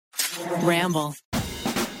Ramble.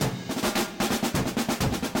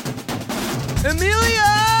 Amelia!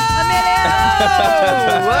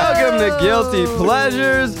 Welcome to Guilty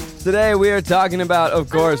Pleasures. Today we are talking about, of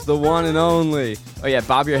course, the one and only. Oh yeah,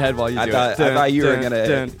 bob your head while you do it. I thought you were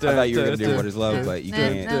gonna do What Is Love, but you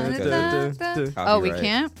can't. Oh, we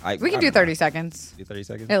can't? We can do 30 seconds. Do 30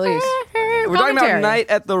 seconds? At least. We're talking about Night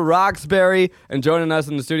at the Roxbury, and joining us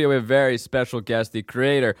in the studio, we have a very special guest, the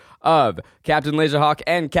creator of Captain Laserhawk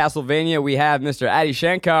and Castlevania. We have Mr. Adi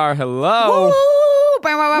Shankar. Hello. Woo!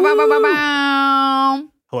 Bow, bow, bow, bow, bow, bow.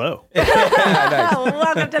 Hello.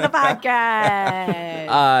 Welcome to the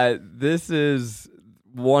podcast. This is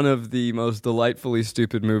one of the most delightfully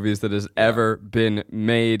stupid movies that has ever been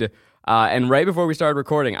made. And right before we started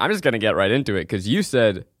recording, I'm just going to get right into it because you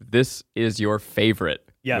said this is your favorite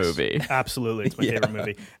movie. Absolutely. It's my favorite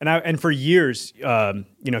movie. And for years,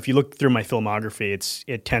 if you look through my filmography,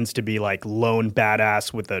 it tends to be like lone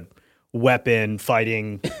badass with a weapon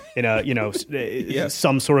fighting in a,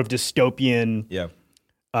 some sort of dystopian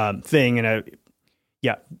thing.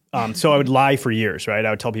 So I would lie for years, right? I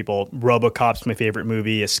would tell people RoboCop's my favorite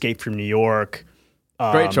movie, Escape from New York.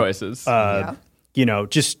 Great choices.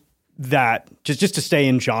 Just to stay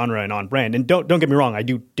in genre and on brand. And don't get me wrong, I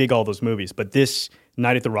do dig all those movies, but this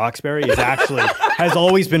Night at the Roxbury is actually has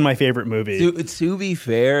always been my favorite movie. To be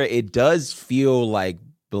fair, it does feel like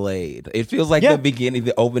Blade. It feels like the beginning,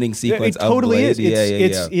 the opening sequence it totally of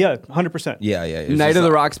Blade. Is. Yeah, 100%. Yeah. Night of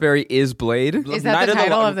the Roxbury is Blade? Is that the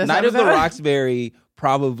title of this Night episode? of the Roxbury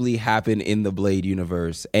probably happened in the Blade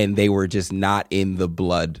universe, and they were just not in the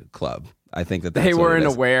Blood Club. I think that's they what weren't it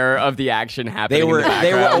is. aware of the action happening. They were in the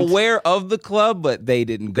background. aware of the club, but they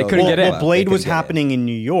didn't go. They couldn't get in. Blade was happening in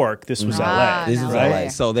New York. This was LA. This is right? LA.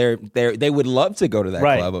 So they would love to go to that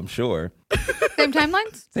club, I'm sure. Same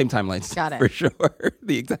timelines? Same timelines. Got it. For sure.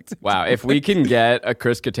 The exact same. Wow, if we can get a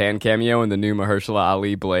Chris Kattan cameo in the new Mahershala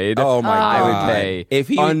Ali Blade, oh my God. I would pay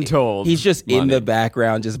untold He's just money. in the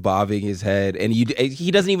background, just bobbing his head, and he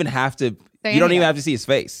doesn't even have to. You don't even have to see his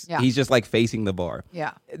face. Yeah. He's just like facing the bar.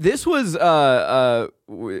 Yeah. This was early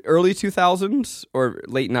 2000s or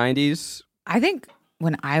late 90s. I think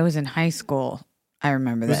when I was in high school, I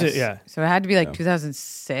remember this. Was it? Yeah. So it had to be like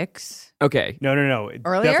 2006. Okay. No. Earlier?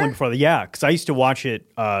 Definitely before that. Yeah, because I used to watch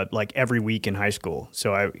it like every week in high school.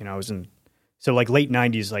 So I was in like late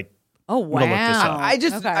 90s, like. Oh, wow. I'm gonna look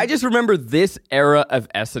this up. I just remember this era of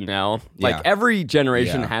SNL. Like Yeah. every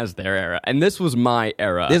generation has their era, and this was my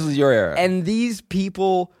era. This was your era. And these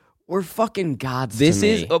people were fucking gods This to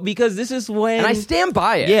me. is because this is when, and I stand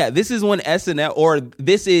by it. Yeah, this is when SNL, or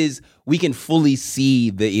this is, we can fully see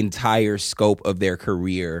the entire scope of their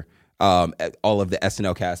career. All of the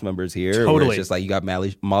SNL cast members here. Totally. Where it's just like you got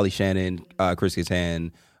Molly Shannon, Chris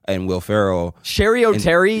Kattan, and Will Ferrell. Sherry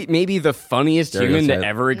O'Terry, maybe the funniest Sherry human to O'Terry.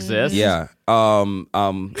 ever exist. Yeah.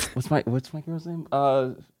 What's my girl's name?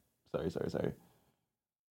 Sorry.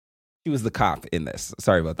 She was the cop in this.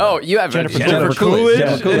 Sorry about that. Oh, you have Jennifer Jennifer Coolidge.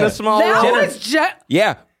 Coolidge in a small That role. was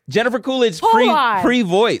Yeah, Jennifer Coolidge Hold on.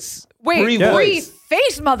 pre-voice. Wait, Pre-voice.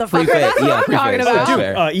 pre-face, motherfucker. Pre-face, That's what yeah, I'm talking pre-face. about.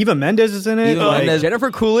 Dude, Dude, Eva Mendes is in it. Eva like- Mendes. Jennifer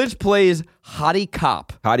Coolidge plays Hottie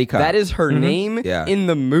Cop. Hottie Cop. That is her name Yeah. in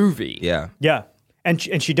the movie. Yeah. Yeah, and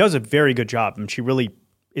she does a very good job. I mean, she really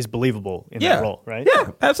is believable in that role, right? Yeah,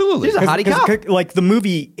 absolutely. She's a hottie cop. Like the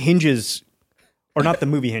movie hinges, or not the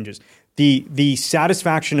movie hinges. The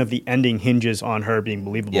satisfaction of the ending hinges on her being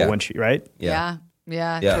believable when she, right? Yeah.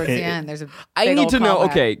 Yeah. Towards the end, there's a I big need old to know,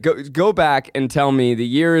 callback. okay, go back and tell me the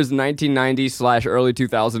year is 1990 / early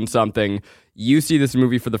 2000 something. You see this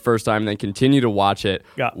movie for the first time, then continue to watch it.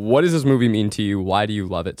 Yeah. What does this movie mean to you? Why do you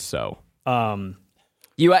love it so?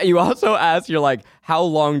 You also ask, you're like, how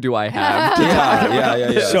long do I have?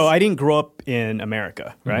 Yeah. So I didn't grow up in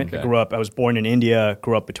America, right? Okay. I was born in India,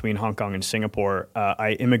 grew up between Hong Kong and Singapore.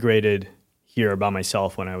 I immigrated here by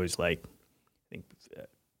myself when I was like, I think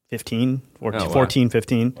 15, or Oh, wow. 14,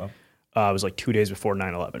 15. It was like 2 days before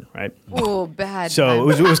 9/11, right? Oh, bad. So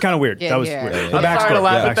it was kind of weird. Yeah, that was yeah. weird. I'm The sorry to backstory,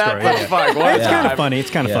 laugh yeah, at that, backstory, but yeah. fuck, what It's a kind time. of funny. It's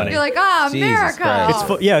kind of funny. You're like, Jesus America. Christ.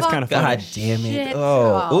 It's kind of funny. God damn it. Shit.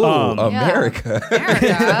 Oh, America.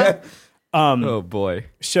 America. Oh, boy.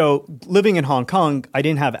 So living in Hong Kong, I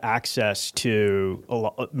didn't have access to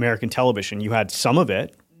American television. You had some of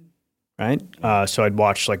it, right? So I'd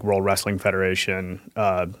watch like World Wrestling Federation,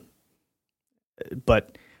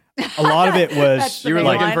 but a lot of it was You were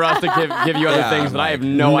Like looking for us to give you other Yeah, things that I have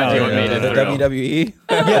no no, idea what no, made it The through. WWE.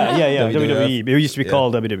 yeah, WWF. WWE. It used to be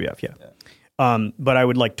called WWF, yeah. But I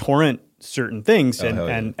would like torrent certain things, hell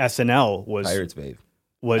yeah. and SNL was Pirates, babe.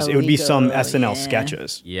 it would be some Illegal, SNL yeah.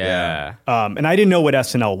 sketches, Yeah. and I didn't know what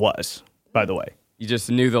SNL was, by the way. You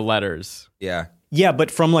just knew the letters. Yeah. Yeah,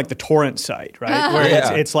 but from like the torrent site, right?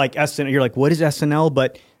 Where it's like SNL. You're like, what is SNL?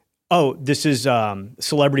 But this is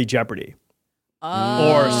Celebrity Jeopardy.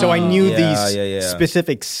 Or so I knew these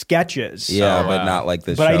specific sketches. Yeah, but not like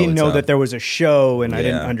the show. But I didn't know itself. that there was a show, and I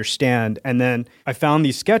didn't understand. And then I found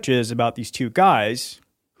these sketches about these two guys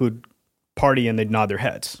who'd party and they'd nod their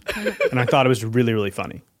heads, and I thought it was really, really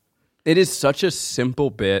funny. It is such a simple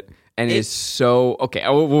bit, and it's so okay.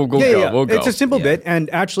 We'll go. We'll go. It's a simple bit, and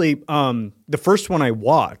actually, the first one I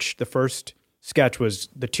watched, the first sketch was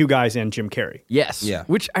the two guys and Jim Carrey. Yes. Yeah.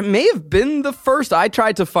 Which I may have been the first. I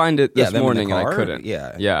tried to find it this them in the morning and I car? couldn't.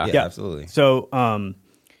 Yeah, absolutely. So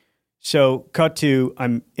cut to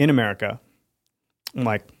I'm in America. I'm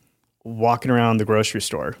like walking around the grocery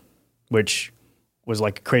store, which was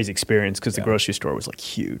like a crazy experience because the grocery store was like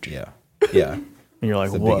huge. Yeah. And you're like,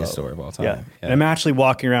 It's the whoa. biggest store of all time. Yeah. And I'm actually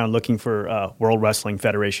walking around looking for World Wrestling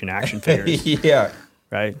Federation action figures. Yeah.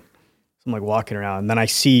 Right? So I'm like walking around, and then I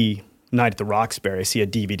see Night at the Roxbury. I see a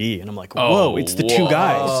DVD, and I'm like, whoa, it's the two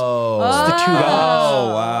guys. It's the two guys.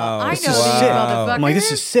 Oh, wow. I know This is these sick. motherfuckers. I'm like,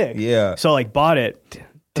 this is sick. Yeah. So I like bought it,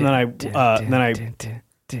 and then I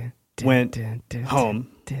went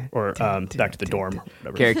home or back to the dorm or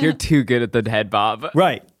whatever. Carrick, you're too good at the head bob.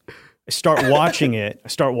 Right. I start watching it,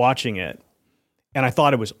 and I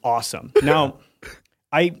thought it was awesome. Now,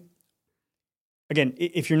 again,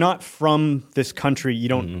 if you're not from this country, you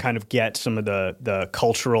don't kind of get some of the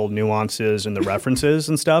cultural nuances and the references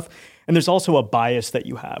and stuff. And there's also a bias that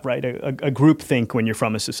you have, right? A group think when you're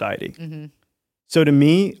from a society. Mm-hmm. So to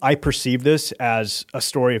me, I perceive this as a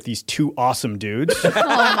story of these two awesome dudes who,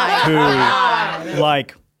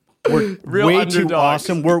 like, were Real way underdogs. too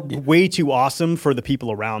awesome. We're way too awesome for the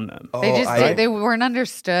people around them. They weren't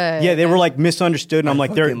understood. Yeah, they were like misunderstood, and I'm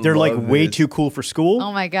like, they're like love way this. too cool for school.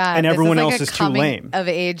 Oh my god! And everyone this else is is like a too coming lame. of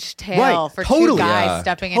age tale Right, for totally. two guys Yeah.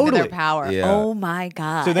 stepping into their Totally. power. Yeah. Oh my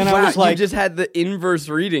god! So then Wow, I was like, you just had the inverse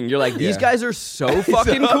reading. You're like, these guys are so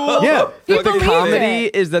fucking cool. Yeah. But the believe comedy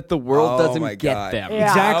it. is that the world Oh doesn't my get God. them. Yeah.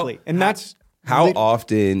 exactly, and that's How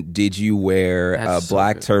often did you wear a That's so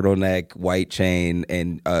black good. turtleneck, white chain,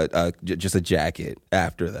 and just a jacket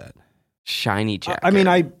after that? Shiny jacket. I mean,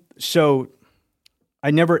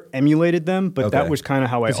 I never emulated them, but that Okay. was kind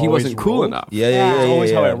of how I always he wasn't cool rolled. enough. Yeah, That's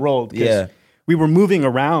always how I rolled. 'cause Yeah. we were moving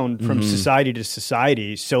around from society to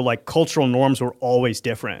society, so like cultural norms were always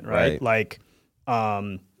different, right? Right. Like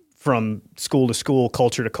from school to school,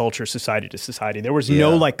 culture to culture, society to society. There was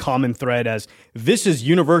no Yeah. like common thread as this is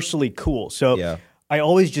universally cool. So Yeah. I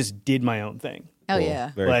always just did my own thing. Hell Cool.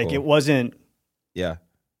 yeah! Very like cool. it wasn't Yeah.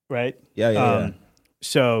 right. Yeah.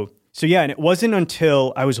 So yeah, and it wasn't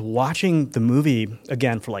until I was watching the movie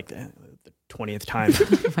again for like the 20th time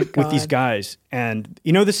with these guys, and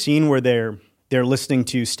you know the scene where they're listening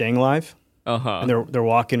to "Staying Alive" and they're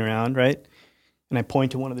walking around, right? And I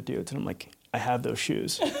point to one of the dudes, and I'm like, "I have those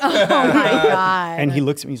shoes," Oh my god! and he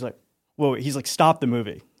looks at me, he's like, "Whoa!" He's like, "Stop the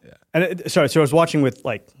movie." Yeah. And so I was watching with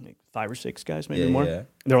like 5 or 6 guys, maybe more. Yeah. And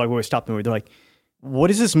they're like, "Wait, stop the movie." They're like,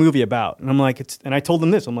 what is this movie about? And I'm like, and I told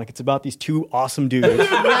them this. I'm like, it's about these two awesome dudes. And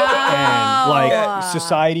like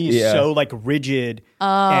society is so like rigid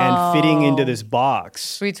and fitting into this box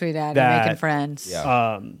sweet dad, that- making friends.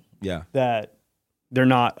 Yeah. that they're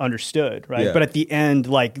not understood, right? Yeah. But at the end,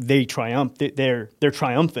 like they triumph. They're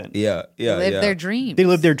triumphant. Yeah. Yeah. Live yeah. their dreams. They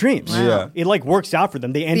live their dreams. Yeah. It like works out for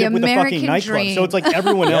them. They end The up with a fucking American nightclub. dream. So it's like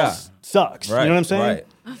everyone else sucks. Right. You know what I'm saying?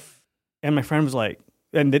 Right. And my friend was like,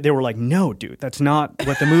 and they were like, no, dude, that's not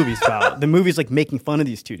what the movie's about. The movie's like making fun of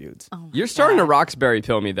these two dudes. You're starting to Roxbury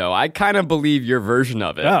pill me, though. I kind of believe your version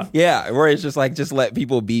of it. Yeah. Yeah, where it's just like just let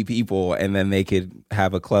people be people, and then they could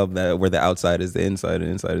have a club where the outside is the inside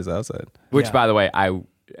and inside is the outside. Which, Yeah. by the way, I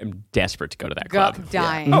am desperate to go to that club.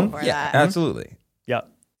 Dying Mm-hmm. for Yeah, that. absolutely. Yeah.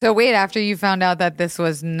 So wait, after you found out that this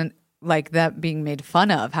was like that being made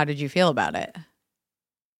fun of, how did you feel about it?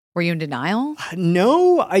 Were you in denial?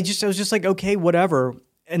 No, I was just like, okay, whatever.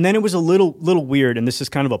 And then it was a little weird, and this is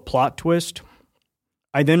kind of a plot twist.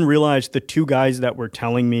 I then realized the two guys that were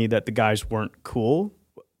telling me that the guys weren't cool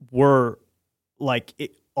were like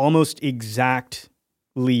almost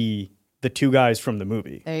exactly the two guys from the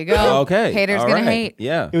movie. There you go. Okay, Haters all gonna right. hate.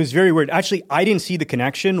 Yeah, It was very weird. Actually, I didn't see the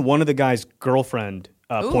connection. One of the guys' girlfriend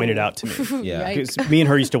pointed out to me. Yeah. Yikes. Because me and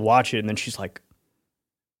her used to watch it, and then she's like,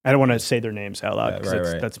 I don't want to say their names out loud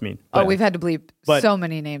because right. that's mean. Oh, But- we've had to bleep but- so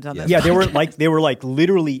many names on this. yeah, they podcast. were like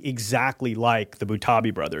literally exactly like the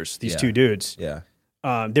Butabi brothers. These Yeah. two dudes. yeah.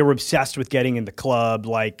 They were obsessed with getting in the club.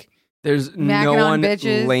 Like There's Macking no on one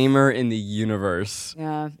bitches. lamer in the universe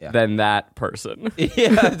Yeah. than that person.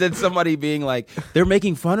 Yeah, than somebody being like, they're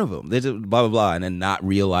making fun of him. They're just blah, blah, blah. And then not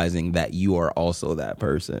realizing that you are also that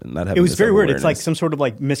person. Not having It was this very weird. It's like self-awareness. some sort of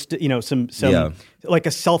like some Yeah. like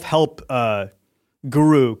a self-help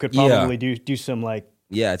guru could probably do some like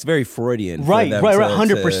Yeah, it's very Freudian. Right, for them right,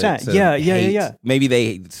 to- 100%. to Yeah. hate. Maybe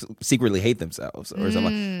they secretly hate themselves or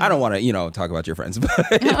something. I don't want to, talk about your friends, but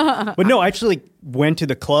But no, I actually went to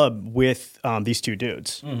the club with these two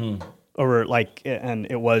dudes, or like, and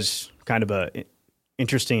it was kind of a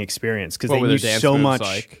interesting experience because What they were knew their dance so moves much.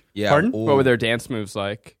 like? yeah. Pardon? Ooh. What were their dance moves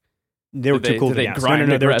like? They were Did too they- cool did to they dance.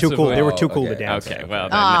 grind They were too cool. They were too cool to aggressively? dance. Okay, well,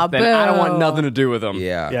 Aw, then I don't want boo. nothing to do with them.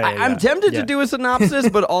 Yeah. Yeah. I'm tempted to do a synopsis,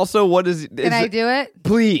 but also what is Can I do it?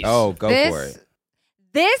 Please. Oh, go This- for it.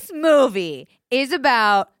 This movie is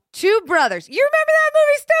about two brothers. You remember that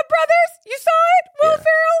movie, Step Brothers? You saw it? Will Yeah.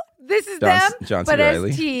 Ferrell? This is them, John C. but Reilly.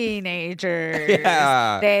 as teenagers.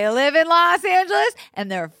 Yeah. They live in Los Angeles,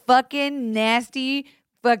 and they're fucking nasty,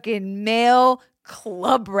 fucking male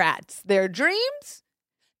club rats. Their dreams?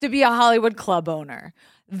 To be a Hollywood club owner.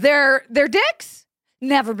 Their dicks?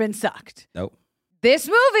 Never been sucked. Nope. This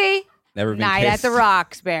movie, Never been Night at kissed. the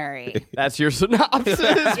Roxbury. That's your synopsis.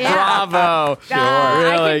 Yeah. Bravo. I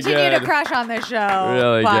Really continue good. to crush on this show.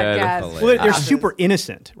 Really good. podcast. Hilarious. Well, they're Awesome. super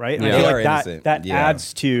innocent, right? And Yeah. I feel They like are innocent. that Yeah.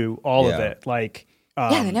 adds to all of Yeah. it. Like,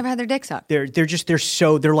 Yeah, they never had their dick sucked. they're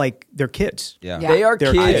kids. Yeah. Yeah. They are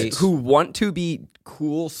They're kids kids. who want to be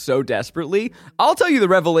cool so desperately. I'll tell you the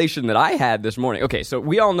revelation that I had this morning. Okay, so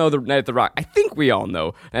we all know the Night at the Rock. I think we all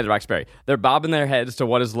know Night at the Roxbury. They're bobbing their heads to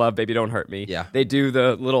 "What Is Love, Baby Don't Hurt Me." Yeah. They do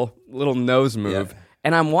the little nose move, Yeah.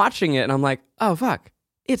 and I'm watching it, and I'm like, oh fuck,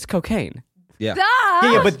 it's cocaine. Yeah. Duh!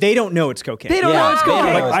 Yeah, but they don't know it's cocaine. They don't know it's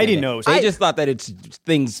cocaine. Like, I didn't know. It was They just thought that it's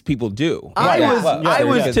things people do. I Yeah. was Well, I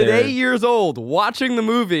was because today they're- years old watching the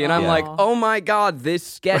movie, and I'm Yeah. like, oh my god, this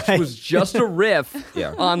sketch Right. was just a riff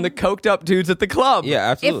Yeah. on the coked up dudes at the club.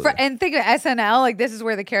 Yeah, absolutely. And think of SNL, like this is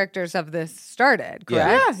where the characters of this started,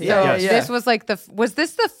 correct? Yeah. So Yeah. this was like was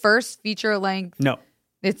this the first feature length? No.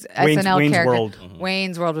 It's Wayne's SNL character. World.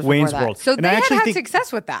 Wayne's World was Wayne's before that. World. So And they I actually had think-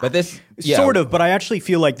 success with that. But this, yeah. Sort of, but I actually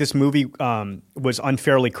feel like this movie was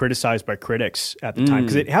unfairly criticized by critics at the time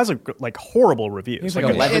because it has horrible reviews. It's like a-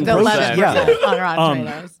 11%. It's 11% Yeah. on Rotten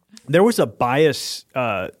Tomatoes. There was a bias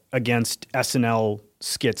against SNL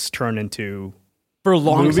skits turn into For a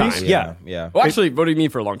long movies. time. Yeah. Yeah. Well, actually, what do you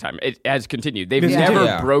mean for a long time? It has continued. They've Yeah. never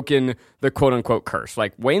Yeah. broken the quote unquote curse.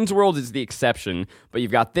 Like Wayne's World is the exception, but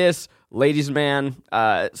you've got this Ladies Man,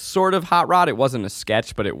 sort of Hot Rod. It wasn't a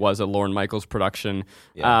sketch, but it was a Lorne Michaels production.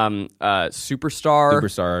 Yeah. Superstar.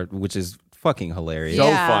 Superstar, which is fucking hilarious. So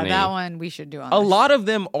yeah, funny. that one we should do on A this. lot of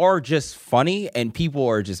them are just funny, and people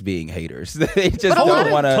are just being haters. They just But a lot don't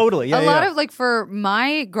of- want to. Totally. Yeah, a lot yeah. of like for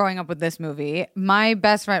my growing up with this movie, my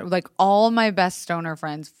best friend, like all my best stoner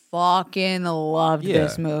friends, fucking loved Yeah.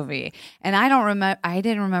 this movie, and I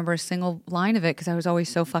didn't remember a single line of it because I was always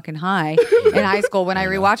so fucking high in high school. When I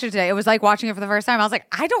rewatched it today, it was like watching it for the first time. I was like,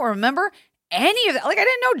 I don't remember any of that. Like I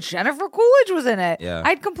didn't know Jennifer Coolidge was in it. Yeah.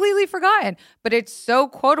 I'd completely forgotten, but it's so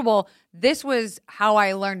quotable. This was how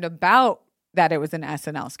I learned about that it was an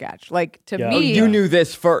SNL sketch. Like to Yeah. me, Oh, You knew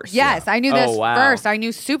this first. Yes, I knew this Oh, wow. first. I knew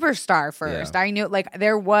Superstar first. Yeah. I knew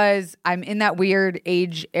I'm in that weird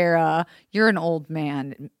age era. You're an old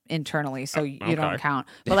man internally, so you don't count.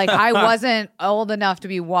 But like I wasn't old enough to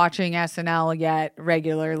be watching SNL yet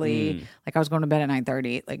regularly. Like I was going to bed at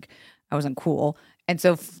 9:30. Like I wasn't cool. And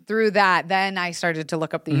so through that, then I started to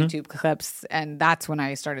look up the YouTube clips, and that's when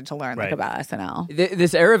I started to learn like Right. about SNL.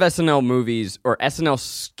 This era of SNL movies or SNL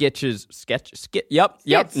sketches, yep,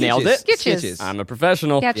 Skits. nailed it. Sketches. I'm a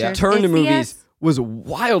professional. Sketches. Turn to It's movies yes. was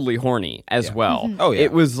wildly horny as well. Oh, yeah.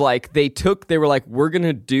 It was like they were like, we're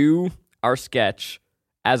gonna do our sketch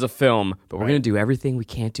as a film, but we're gonna do everything we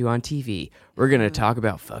can't do on TV. We're gonna talk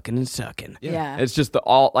about fucking and sucking. Yeah. It's just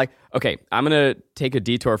okay, I'm gonna take a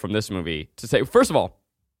detour from this movie to say, first of all,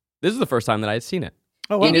 this is the first time that I had seen it.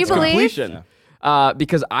 Oh, wow. In Can its you believe? completion.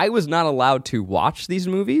 Because I was not allowed to watch these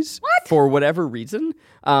movies for whatever reason.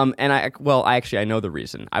 And I know the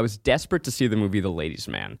reason. I was desperate to see the movie The Ladies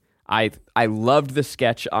Man. I loved the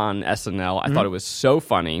sketch on SNL. I thought it was so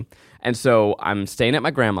funny. And so I'm staying at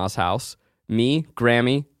my grandma's house. Me,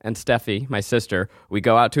 Grammy, and Steffi, my sister, we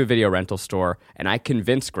go out to a video rental store, and I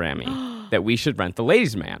convince Grammy that we should rent The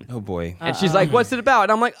Ladies Man. Oh boy. And she's like, what's it about?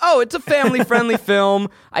 And I'm like, oh, it's a family-friendly film.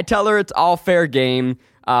 I tell her it's all fair game.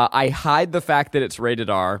 I hide the fact that it's rated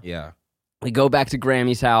R. Yeah. We go back to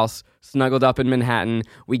Grammy's house. snuggled up in Manhattan.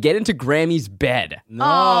 We get into Grammy's bed.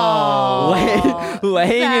 Oh,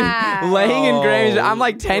 laying in Grammy's. I'm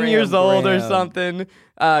like 10 years old or something.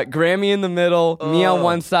 Grammy in the middle, me on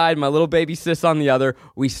one side, my little baby sis on the other.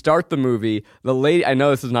 We start the movie. The lady, I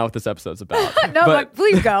know this is not what this episode's about. No, but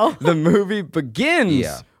please go. The movie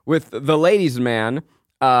begins with the ladies' man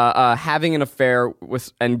having an affair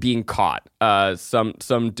with and being caught.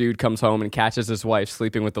 Some dude comes home and catches his wife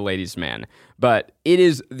sleeping with the ladies' man. But it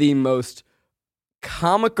is the most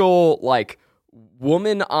comical, like,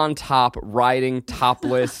 woman on top riding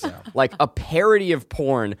topless, like a parody of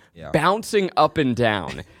porn, bouncing up and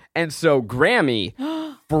down. And so Grammy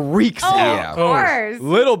freaks out. Of course.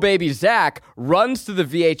 Little baby Zach runs to the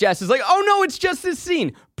VHS. Is like, oh no, it's just this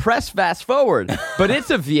scene. Press fast forward. But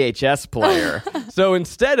it's a VHS player. So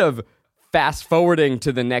instead of fast forwarding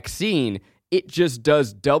to the next scene, it just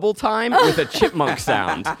does double time with a chipmunk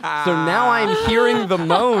sound. So now I'm hearing the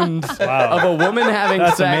moans of a woman having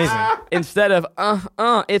That's sex. amazing. Instead of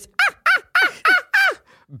it's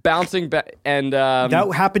bouncing back. And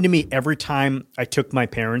That happened to me every time I took my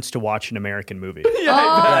parents to watch an American movie.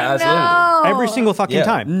 No. Every single fucking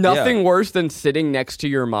time. nothing worse than sitting next to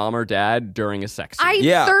your mom or dad during a sex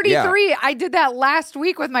scene. I'm 33. I did that last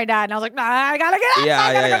week with my dad, and I was like, nah, I gotta get up.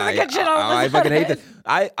 I gotta go to the kitchen. I fucking hate that.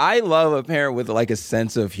 I love a parent with like a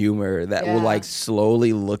sense of humor that will like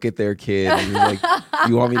slowly look at their kid and be like,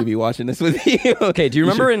 "You want me to be watching this with you?" Okay, do you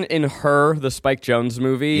remember in Her, the Spike Jonze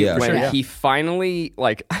movie, when sure, he finitely,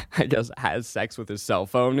 like, I guess, has sex with his cell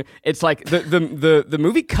phone? It's like the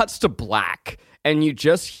movie cuts to black, and you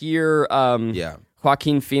just hear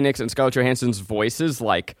Joaquin Phoenix and Scarlett Johansson's voices,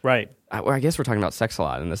 like, Right. I guess we're talking about sex a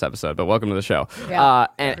lot in this episode, but welcome to the show. Yeah,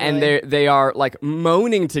 and they are like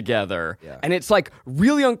moaning together, and it's like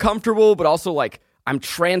really uncomfortable, but also like I'm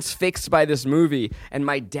transfixed by this movie. And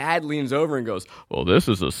my dad leans over and goes, "Well, this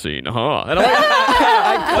is a scene, huh?" And I'm like,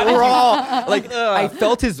 I crawl, like I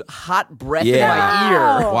felt his hot breath in my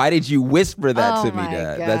ear. Why did you whisper that to me, my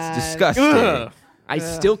Dad? God. That's disgusting. I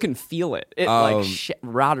still can feel it. It like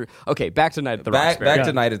router. Okay, back to Night at the Roxbury. Back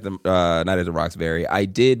to Night at the Roxbury. I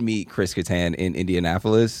did meet Chris Kattan in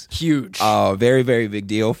Indianapolis. Huge. Very, very big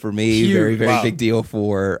deal for me. Huge. Very, very big deal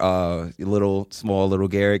for little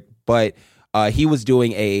Garrick. But he was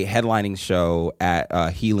doing a headlining show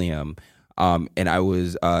at Helium, and I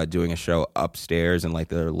was doing a show upstairs in like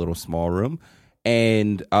the little small room,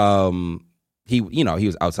 and he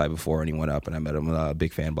was outside before and he went up and I met him, a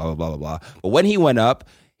big fan, blah, blah, blah, blah, blah. But when he went up,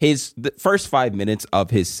 the first 5 minutes of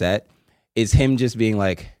his set is him just being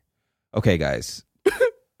like, "Okay, guys,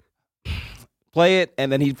 play it."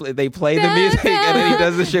 And then they play the music and then he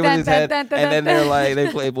does the shit with his head. And then they're like, they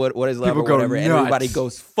play what is love or whatever. And everybody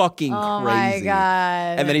goes fucking Oh crazy. my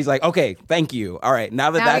God. And then he's like, "Okay, thank you. All right,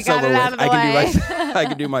 now that Now we that's got over it out with, of the I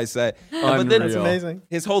can do my set." But then Unreal. Amazing.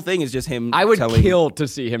 his whole thing is just him I would telling, kill to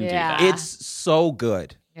see him do Yeah. that. It's so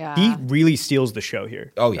good. Yeah. He really steals the show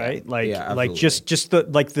here. Oh, yeah. Right? Like Yeah, like absolutely. just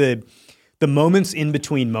the moments in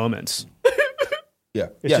between moments. Yeah.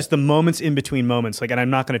 It's just the moments in between moments. Like, and I'm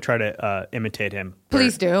not going to try to imitate him.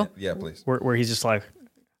 Please do. Yeah, please. Where he's just like,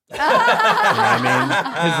 you know what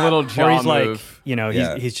I mean? His little Or jaw he's like, move. you know,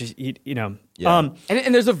 Yeah. he's just, you know. Yeah.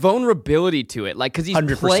 And there's a vulnerability to it, like because he's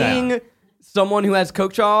 100%. playing someone who has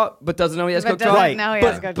coke jaw but doesn't know he has But coke doesn't jaw. Right. know he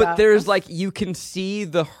has But good job. there's like you can see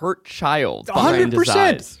the hurt child behind his 100%.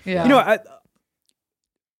 eyes. Yeah. You know,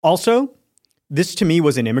 also, this to me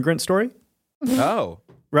was an immigrant story, Oh,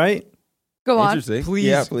 right? Go on. interesting. Please,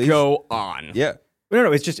 Yeah, please. go on. Yeah.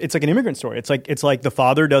 No, it's like an immigrant story. It's like the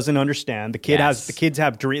father doesn't understand. The kid Yes. the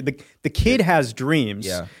kid has dreams,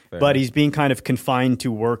 Yeah, fair but enough. he's being kind of confined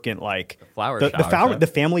to work in like flower the shop. the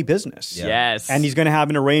family business. Yeah. Yes. And he's going to have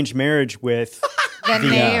an arranged marriage with The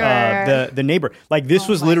neighbor. the neighbor. Like this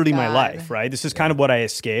was my literally my God. life, right? This is kind of what I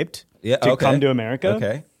escaped Yeah, to okay. come to America.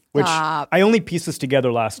 Okay. Which Stop. I only pieced this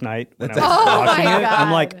together last night when I was Oh watching my it. I'm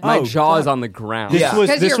God. like, My oh, jaw is on the ground. this Yeah. was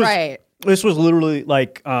 'Cause this you're was right. this was literally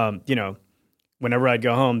like whenever I'd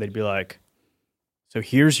go home, they'd be like, "So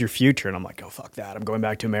here's your future," and I'm like, "Oh fuck that! I'm going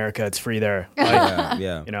back to America. It's free there." Like,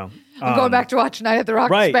 Yeah. you know, I'm going back to watch Night at the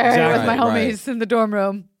Roxbury exactly. with my Right, homies in the dorm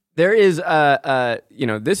room. There is,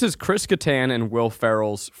 this is Chris Kattan and Will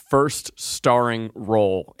Ferrell's first starring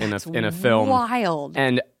role in a film. Wild.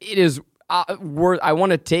 And it is I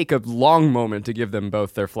want to take a long moment to give them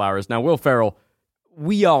both their flowers. Now, Will Ferrell,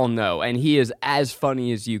 we all know, and he is as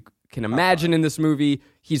funny as you can imagine in this movie.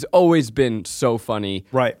 He's always been so funny.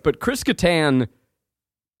 Right. But Chris Kattan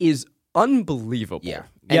is unbelievable. Yeah.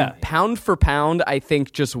 And Yeah. pound for pound, I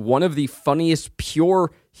think just one of the funniest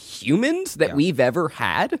pure humans that we've ever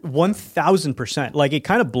had. 1,000%. Like it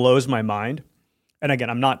kind of blows my mind and again,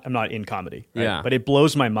 I'm not in comedy, right? Yeah. But it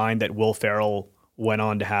blows my mind that Will Ferrell went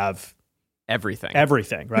on to have Everything.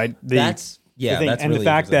 right? That's and really the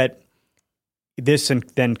fact interesting. that this and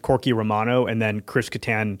then Corky Romano and then Chris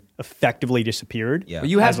Kattan effectively disappeared. Yeah. Well,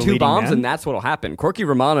 you have as a two leading bombs, man. and that's what'll happen. Corky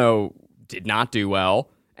Romano did not do well,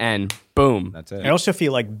 and boom. That's it. I also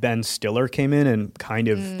feel like Ben Stiller came in and kind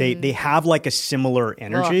of they have like a similar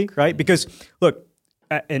energy, right? Because look,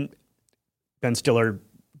 and Ben Stiller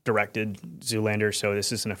directed Zoolander, so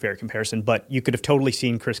this isn't a fair comparison. But you could have totally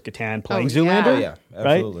seen Chris Kattan playing Zoolander. Oh, yeah,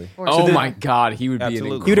 absolutely. Right? Oh my God, he would be an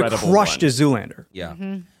Absolutely. You'd incredible have crushed one. a Zoolander. Yeah.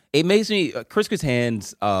 It makes me Chris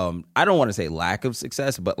Kattan's I don't want to say lack of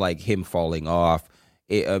success, but like him falling off.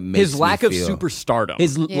 It makes His me lack of feel- superstardom.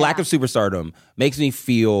 His lack of superstardom makes me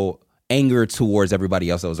feel anger towards everybody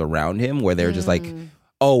else that was around him, where they're just like,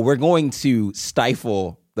 "Oh, we're going to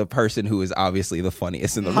stifle the person who is obviously the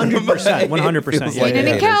funniest in the room." 100%, 100%. It feels Yeah, We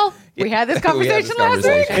didn't yeah, count. We had this conversation last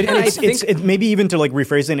week. And it's maybe even to like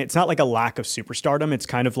rephrase it, it's not like a lack of superstardom. It's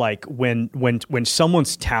kind of like when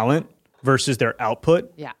someone's talent versus their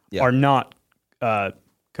output Yeah. are not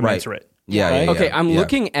commensurate. Yeah, Right? yeah, Okay, yeah. I'm Yeah.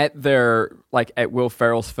 looking at at Will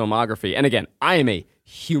Ferrell's filmography, and again, I am a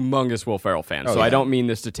humongous Will Ferrell fan, so yeah. I don't mean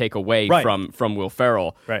this to take away Right. from Will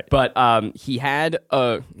Ferrell. Right. But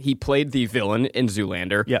he played the villain in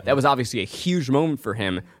Zoolander. Yeah. That was obviously a huge moment for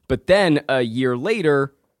him. But then 2 years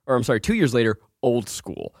later, Old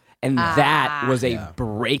School. And that was a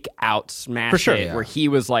breakout smash For sure. hit Yeah. where he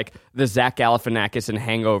was like the Zach Galifianakis and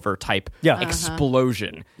Hangover type Yeah.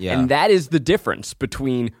 explosion. Yeah. And that is the difference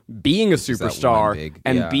between being a one superstar big-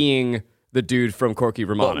 and yeah. being the dude from Corky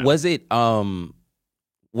Romano. But was it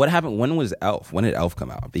what happened? When was Elf? When did Elf come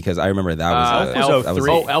out? Because I remember that was Elf, that was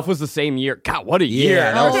Elf was the same year. God, what a year.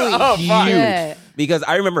 Yeah, that was Oh, fuck. huge. shit. Because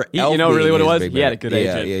I remember Elf You know being really what it his was? big He had a break. good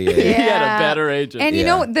agent. Yeah. He had a better agent. And you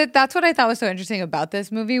Yeah. know that's what I thought was so interesting about this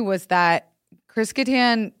movie was that Chris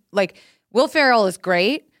Kattan, like Will Ferrell is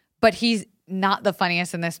great, but he's not the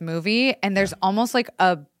funniest in this movie. And there's almost like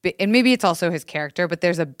and maybe it's also his character, but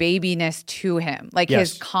there's a babiness to him. Like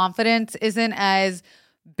his Yes. confidence isn't as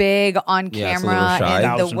big on Yeah, it's a camera little shy.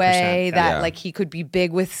 in the 1000%, way that yeah. like he could be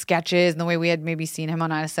big with sketches and the way we had maybe seen him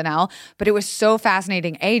on SNL. But it was so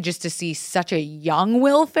fascinating, just to see such a young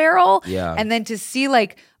Will Ferrell. Yeah. And then to see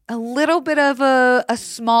like a little bit of a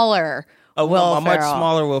smaller Will a much Ferrell.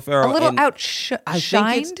 smaller Will Ferrell. A little And I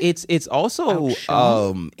outshined. think it's also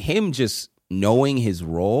him just knowing his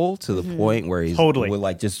role to the point where he's Totally. with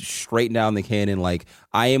like just straight down the cannon. Like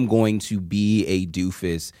I am going to be a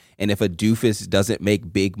doofus, and if a doofus doesn't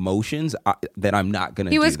make big motions, then I'm not gonna.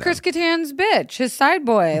 He do was them. Chris Kattan's bitch, his side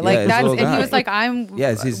boy. Like his that's, little and he guy. was like, "I'm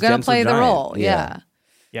it's his gonna gentle play the giant. role." Yeah. Yeah.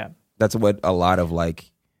 Yeah. That's what a lot of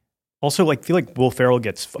like. Also, like, feel like Will Ferrell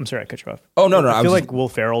gets. I'm sorry, I cut you off. Oh no, I I feel was like Will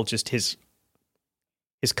Ferrell just his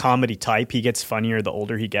comedy type. He gets funnier the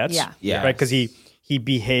older he gets. Yeah. Yeah. Right, because he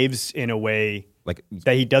behaves in a way like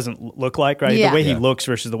that he doesn't look like. Right, Yeah. the way he Yeah. looks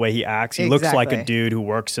versus the way he acts. He looks like a Exactly. dude who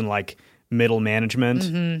works in like middle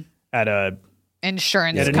management at an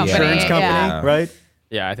Insurance insurance company. company. Yeah. Right.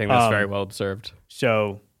 Yeah, I think that's very well observed.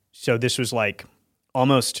 So this was like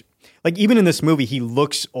almost like even in this movie, he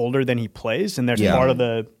looks older than he plays, and there's Yeah. part of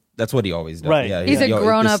the that's what he always does. Right. Yeah, He's yeah. a Yo,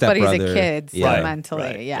 grown the up, but he's a stepbrother. kid still Yeah. mentally.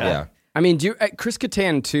 Right. Yeah. Yeah. I mean, Chris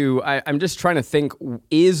Kattan too. I'm just trying to think: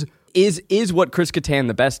 is what Chris Kattan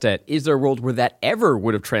the best at? Is there a world where that ever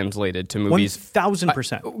would have translated to movies?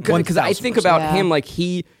 1,000%. Because I think about him like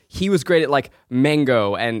he was great at like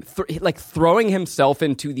Mango and like throwing himself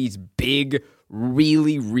into these big,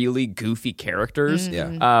 really, really goofy characters.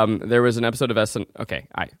 Yeah. There was an episode of SNL. Okay,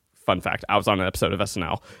 fun fact: I was on an episode of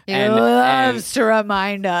SNL. He loves to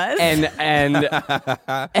remind us.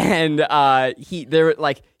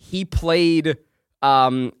 He played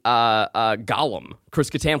Gollum. Chris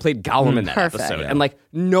Kattan played Gollum in that Perfect. episode, Yeah. and like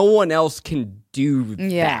no one else can do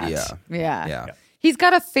Yeah. that. Yeah. He's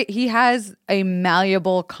got he has a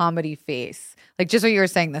malleable comedy face. Like just what you were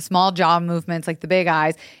saying, the small jaw movements, like the big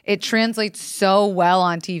eyes, it translates so well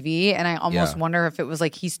on TV. And I almost Yeah. wonder if it was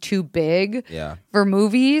like he's too big Yeah. for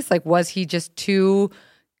movies. Like, was he just too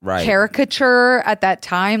Right. caricature at that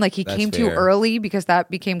time? Like he That's came too fair. early because that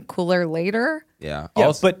became cooler later. Yeah. Yeah,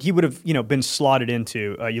 Also, but he would have, been slotted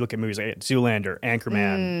into. You look at movies like Zoolander,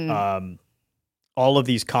 Anchorman, all of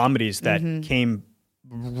these comedies that came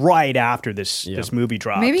right after this movie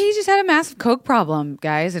dropped. Maybe he just had a massive coke problem,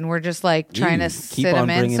 guys, and we're just like trying to keep sit on him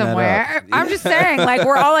in bringing that somewhere. up. I'm just saying, like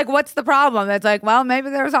we're all like, "What's the problem?" That's like, well, maybe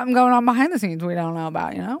there's something going on behind the scenes we don't know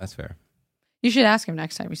about. You know, that's fair. you should ask him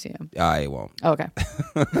next time you see him. I won't. Okay.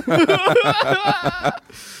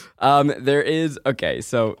 There is, okay,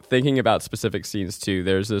 so thinking about specific scenes too,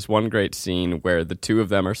 there's this one great scene where the two of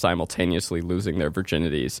them are simultaneously losing their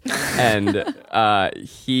virginities. And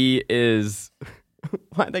he is,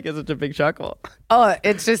 why did I get such a big chuckle? Oh,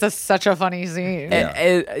 it's just such a funny scene.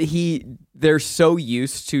 And they're so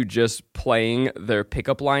used to just playing their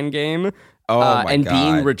pickup line game and God.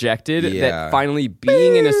 being rejected that finally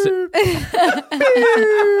being in a...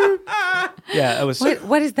 Yeah, it was.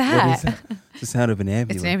 What is that? It's the sound of an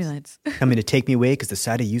ambulance. It's an ambulance. Coming to take me away because the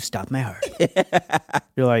sight of you stopped my heart.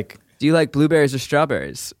 You're like, Do you like blueberries or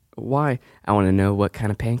strawberries? Why? I want to know what kind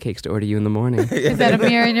of pancakes to order you in the morning. Is that a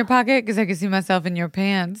mirror in your pocket? Because I can see myself in your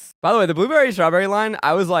pants. By the way, the blueberry strawberry line,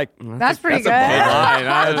 I was like, That's pretty good. line.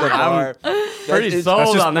 I'm pretty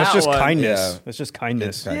sold on that that's just one. kindness. Yeah. That's just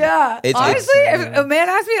kindness. Yeah. It's- Honestly, if a man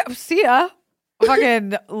asked me, see ya.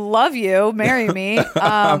 Fucking love you, marry me.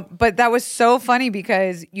 But that was so funny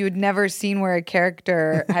because you'd never seen where a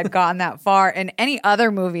character had gotten that far. And any other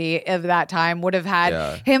movie of that time would have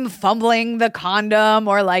had him fumbling the condom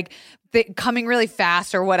or like coming really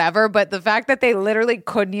fast or whatever. But the fact that they literally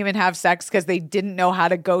couldn't even have sex because they didn't know how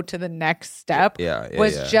to go to the next step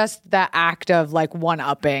was just the act of like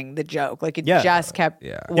one-upping the joke. Like it just kept They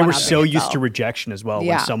were one-upping so used itself. to rejection as well.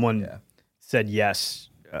 Yeah. When someone said yes,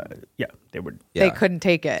 they would. They couldn't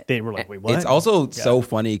take it. They were like, wait, what? It's also so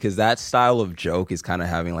funny because that style of joke is kind of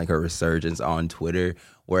having like a resurgence on Twitter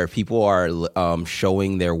where people are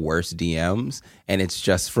showing their worst DMs and it's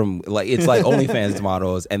just from like it's like OnlyFans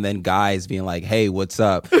models and then guys being like, hey, what's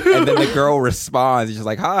up? And then the girl responds, she's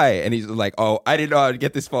like, hi. And he's like, oh, I didn't know I'd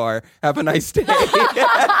get this far. Have a nice day.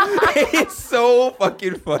 It's so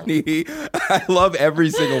fucking funny. I love every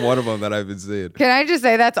single one of them that I've been seeing. Can I just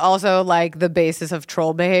say that's also like the basis of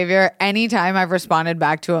troll behavior? Anytime I've responded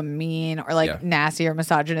back to a mean or like nasty or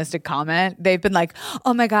misogynistic comment, they've been like,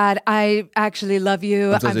 oh my God, I actually love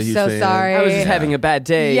you. I'm so sorry. I was just having a bad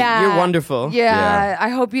day. Yeah. You're wonderful. Yeah, I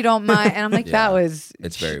hope you don't mind. And I'm like, that was...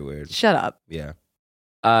 It's very weird. Shut up. Yeah.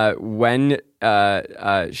 When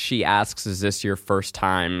she asks, is this your first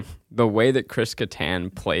time? The way that Chris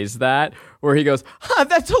Kattan plays that, where he goes,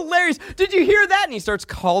 that's hilarious. Did you hear that? And he starts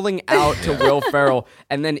calling out to Will Ferrell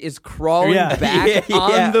and then is crawling back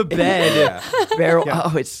on the bed. Ferrell,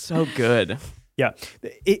 oh, it's so good. Yeah.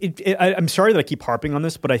 I'm sorry that I keep harping on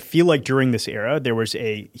this, but I feel like during this era, there was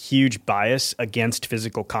a huge bias against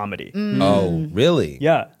physical comedy. Oh, really?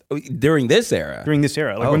 Yeah. During this era? During this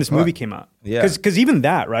era, like when this movie came out. Yeah. Because even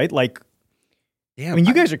that, right? Like, I mean,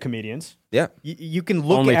 you guys are comedians. Yeah. You can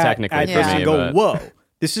look Only at technically this for me, and go, but- whoa,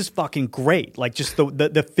 this is fucking great. Like just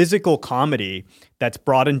the physical comedy that's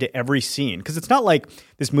brought into every scene. Because it's not like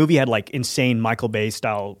this movie had like insane Michael Bay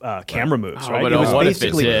style camera moves, right? But It was what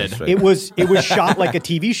basically, if it did? it was shot like a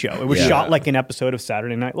TV show. It was shot like an episode of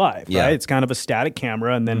Saturday Night Live, right? It's kind of a static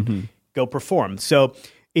camera and then go perform. So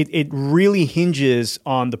it really hinges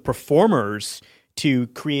on the performers to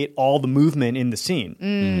create all the movement in the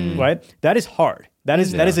scene, right? That is hard. That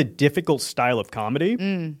is a difficult style of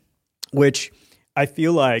comedy, which I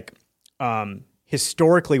feel like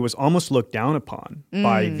historically was almost looked down upon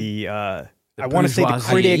by the I want to say the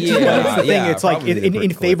critics. Yeah. That's the thing. Yeah, it's like probably in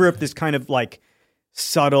the favor of this kind of like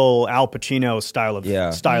subtle Al Pacino style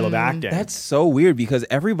of acting. That's so weird because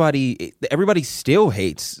everybody still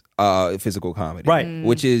hates physical comedy, Right.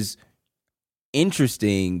 Which is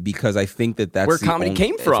interesting because I think that's Where the comedy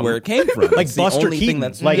came from. It's where it came from. like It's the Buster only thing Keaton.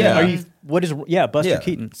 that's Like, yeah. are you? What is? Yeah, Buster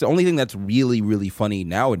Keaton. It's the only thing that's really, really funny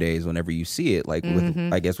nowadays. Whenever you see it, like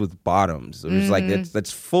with, I guess with Bottoms, it's like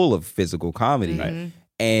that's full of physical comedy. Right.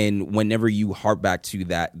 And whenever you harp back to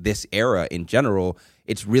this era in general,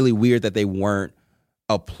 it's really weird that they weren't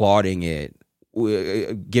applauding it,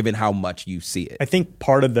 given how much you see it. I think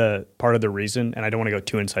part of the reason, and I don't want to go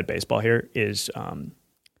too inside baseball here, is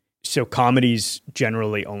so comedies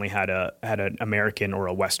generally only had an American or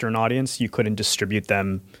a Western audience. You couldn't distribute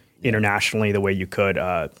them internationally the way you could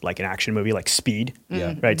like an action movie like Speed.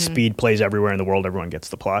 Yeah. Right? Speed plays everywhere in the world. Everyone gets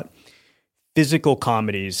the plot. Physical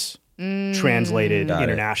comedies translated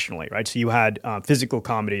internationally, right? So you had physical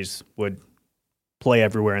comedies would play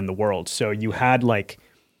everywhere in the world. So you had like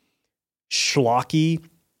schlocky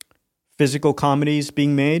physical comedies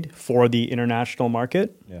being made for the international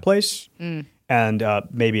marketplace. And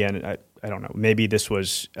maybe, and I don't know, maybe this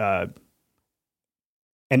was an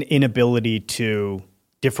inability to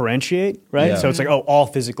differentiate, right? Yeah. So it's like, oh, all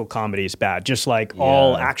physical comedy is bad, just like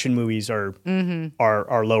all action movies are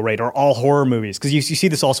low rate, or all horror movies. Because you see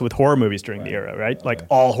this also with horror movies during the era, right? Like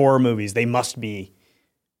all horror movies, they must be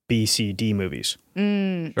B, C, D movies.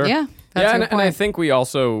 Sure. Yeah. That's a good and I point. think we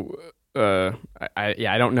also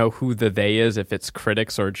I don't know who the they is, if it's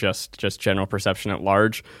critics or just general perception at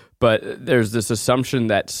large, but there's this assumption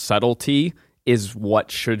that subtlety is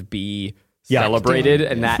what should be celebrated,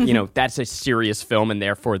 and that that's a serious film, and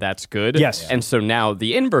therefore that's good. Yes. And so now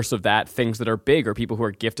the inverse of that, things that are big or people who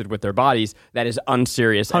are gifted with their bodies, that is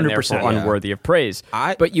unserious and 100%, therefore unworthy of praise.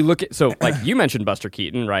 But you look at like you mentioned Buster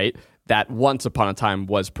Keaton, right? That once upon a time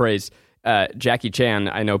was praised. Jackie Chan,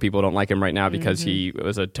 I know people don't like him right now because he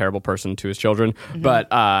was a terrible person to his children, but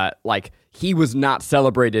like he was not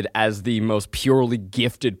celebrated as the most purely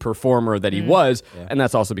gifted performer that he was, and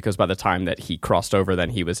that's also because by the time that he crossed over,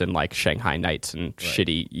 then he was in like Shanghai Nights and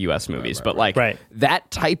shitty U.S. movies. But like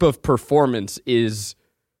that type of performance is,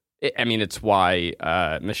 I mean, it's why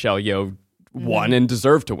Michelle Yeoh won and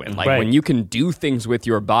deserved to win. Like when you can do things with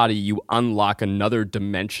your body, you unlock another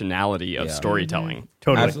dimensionality of storytelling.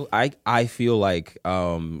 Totally. Absolutely. I feel like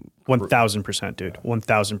 1,000%, dude.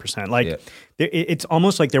 1,000%. Like it's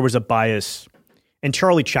almost like there was a bias, and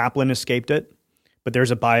Charlie Chaplin escaped it, but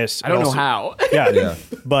there's a bias. I don't know how. Yeah.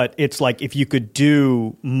 But it's like if you could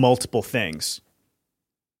do multiple things,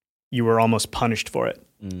 you were almost punished for it.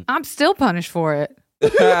 I'm still punished for it.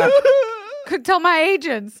 Could tell my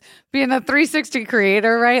agents, being a 360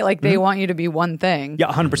 creator, right? Like they want you to be one thing.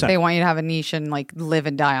 Yeah, 100%. They want you to have a niche and like live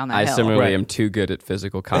and die on that I hill. similarly am too good at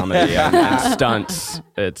physical comedy and stunts.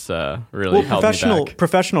 It's really held me back.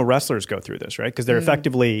 Professional wrestlers go through this, right? Because they're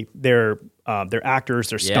effectively they're actors,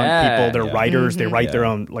 they're stunt people, they're writers, they write their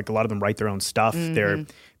own. Like a lot of them write their own stuff.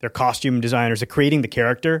 They're costume designers. They're creating the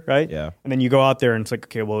character, right? Yeah. And then you go out there and it's like,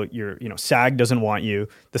 okay, well, SAG doesn't want you.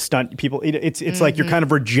 The stunt people, it's like you're kind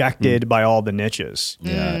of rejected by all the niches.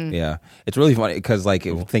 Yeah. It's really funny because like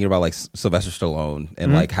thinking about like Sylvester Stallone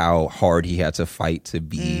and like how hard he had to fight to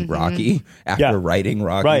be Rocky after writing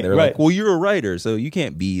Rocky. They're like, well, you're a writer, so you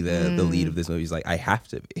can't be the lead of this movie. He's like, I have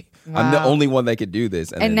to be. Wow. I'm the only one that could do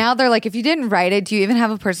this. And now they're like, if you didn't write it, do you even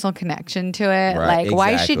have a personal connection to it? Right, like,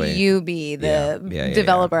 why should you be the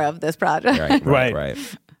developer of this project? Right.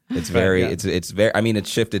 It's very, it's very, I mean,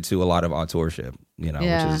 it's shifted to a lot of authorship, which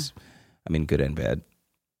is, I mean, good and bad.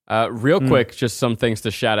 Real quick, just some things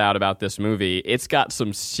to shout out about this movie. It's got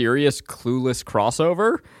some serious Clueless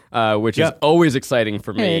crossover, which is always exciting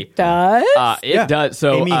for me. It does? It does.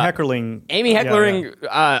 So Amy Heckerling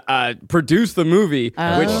produced the movie,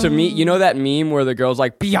 which to me, you know that meme where the girl's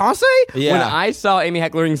like, Beyonce? Yeah. When I saw Amy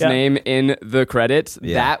Heckerling's name in the credits,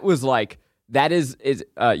 that was like, that is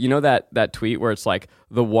you know that tweet where it's like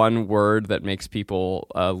the one word that makes people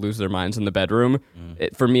lose their minds in the bedroom?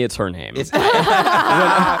 For me, it's her name. When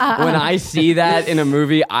I see that in a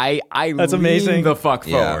movie, I That's lean amazing. the fuck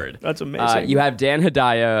forward. That's amazing. You have Dan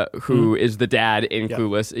Hedaya, who is the dad in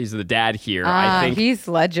Clueless. He's the dad here. I think he's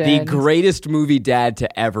legend. the greatest movie dad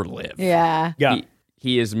to ever live. Yeah.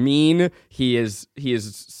 He is mean. He is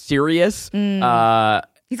serious.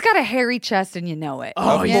 He's got a hairy chest, and you know it.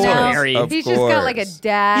 Oh, you he's know? hairy. He's just got like a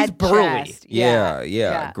dad He's burly. chest.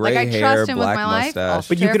 Yeah. Gray like, I hair, trust him black with my mustache. life.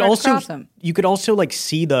 But you could also like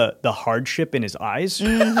see the hardship in his eyes,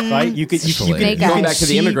 right? You could going back to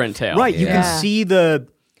the immigrant tale, right? You can see the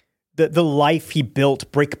life he built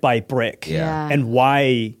brick by brick, and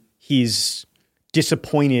why he's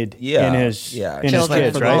disappointed in his in his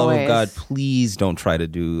kids, for right? the love of God, please don't try to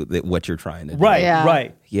do what you're trying to do.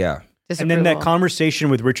 Right. Yeah. And then that conversation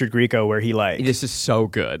with Richard Grieco where he like this is so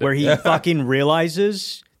good, where he fucking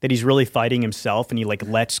realizes that he's really fighting himself and he like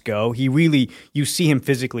lets go. You see him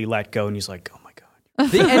physically let go and he's like, oh my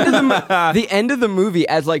God. The end of the movie,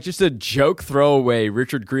 as like just a joke throwaway,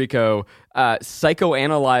 Richard Grieco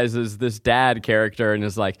psychoanalyzes this dad character and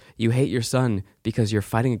is like, you hate your son because you're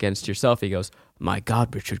fighting against yourself. He goes, my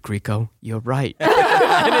God, Richard Grieco, you're right.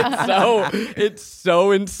 And it's so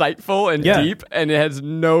insightful and deep, and it has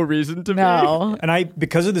no reason to be. And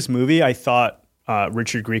because of this movie, I thought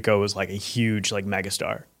Richard Grieco was like a huge like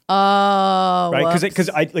megastar. Oh, right, because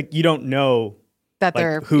I like you don't know that like,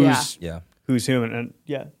 they're who's who, and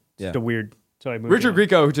it's a weird. So Richard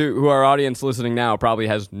Grieco, who our audience listening now probably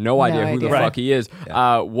has no idea who the fuck he is,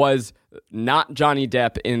 was not Johnny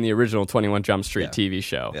Depp in the original 21 Jump Street TV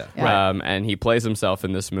show. And he plays himself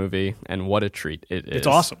in this movie, and what a treat it is. It's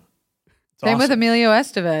awesome. Same with Emilio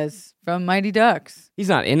Estevez from Mighty Ducks. He's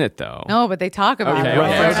not in it, though. No, but they talk about him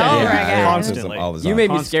constantly. You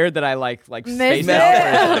made me scared that I like space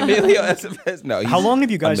Emilio Estevez. No, how long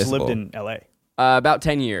have you guys lived in LA? About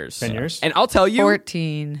 10 years. 10 years? And I'll tell you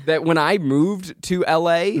 14. That when I moved to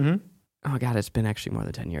LA, oh God, it's been actually more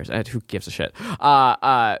than 10 years. Who gives a shit?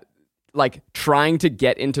 like trying to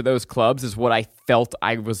get into those clubs is what I felt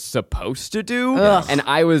I was supposed to do. Ugh. And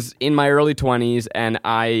I was in my early 20s and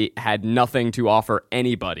I had nothing to offer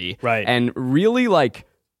anybody. Right. And really, like,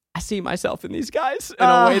 I see myself in these guys in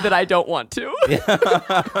a way that I don't want to.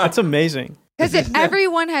 That's amazing. Because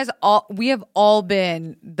we have all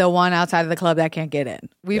been the one outside of the club that can't get in.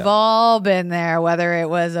 We've all been there, whether it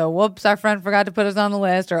was whoops, our friend forgot to put us on the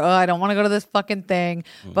list, or I don't want to go to this fucking thing.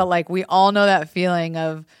 But like, we all know that feeling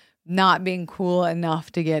of not being cool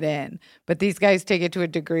enough to get in. But these guys take it to a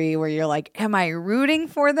degree where you're like, am I rooting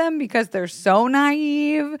for them because they're so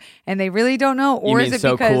naive and they really don't know? Or You mean is it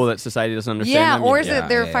so because cool that society doesn't understand them? or is it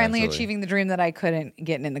they're yeah, finally absolutely. achieving the dream that I couldn't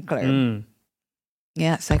get in the club?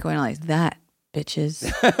 Yeah, psychoanalyze that,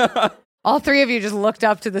 bitches. All three of you just looked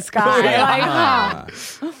up to the sky. Like,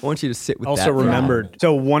 huh. I want you to sit with Also that. remembered.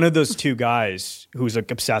 So one of those two guys who's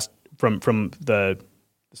like obsessed from the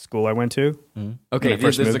school I went to. Okay, when I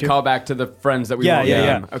first this is a moved here. callback to the friends that we Yeah, won't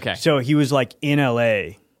yeah. name. Okay. So he was like in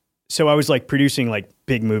LA. So I was like producing like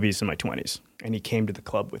big movies in my 20s, and he came to the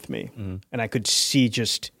club with me, and I could see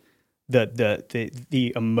just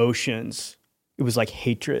the emotions. It was like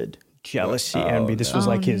hatred, jealousy, envy. This was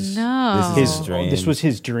like his no. This is his dream. This was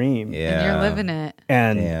his dream. Yeah. And you're living it.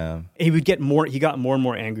 And Yeah. he got more and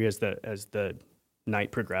more angry as the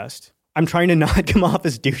night progressed. I'm trying to not come off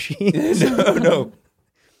as douchey. No.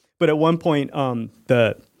 But at one point,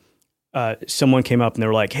 someone came up and they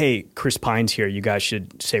were like, "Hey, Chris Pine's here. You guys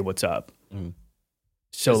should say what's up."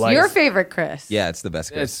 So like, Your favorite Chris. Yeah, it's the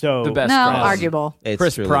best Chris. It's So- the best. No, Chris. arguable. It's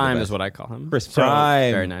Chris truly the Prime best. is what I call him. Chris So-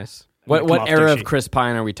 Prime. Very nice. Come What off era douchey. of Chris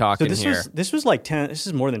Pine are we so talking this here? was like 10. This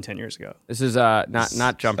is more than 10 years ago. This is not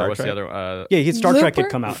Jumper. Star What's the Trek? other? Yeah, Star Trek Looper?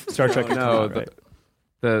 had come out. Star Trek had come No, out, right?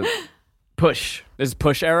 the Push. This is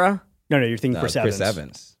Push era. No, you're thinking No, Chris Chris Evans.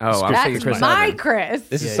 Evans. Oh, I was That's thinking Chris my Evans. Chris.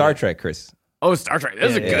 This is Yeah, Star yeah. Trek Chris. Oh, Star Trek.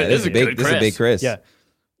 This is a Yeah, good. yeah, This is a good. This is a big Chris. Yeah.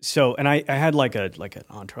 So, and I had like an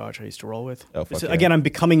entourage I used to roll with. Oh, fuck So, yeah. again, I'm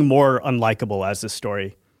becoming more unlikable as this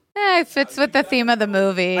story. It fits with the theme of the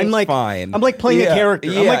movie. I'm like, Fine. I'm like playing Yeah, a character.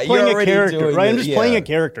 I'm yeah, like playing you're a already character, doing right? I'm it, just yeah. playing a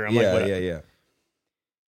character. I'm like, Yeah, whatever. yeah.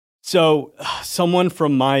 So someone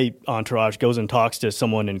from my entourage goes and talks to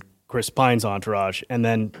someone in Chris Pine's entourage, and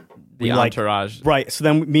then The we like entourage. right. So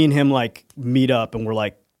then me and him like meet up, and we're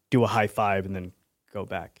like do a high five, and then go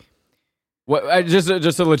back. What, just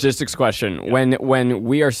a logistics question. Yeah. When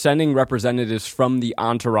we are sending representatives from the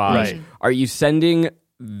entourage, Right. are you sending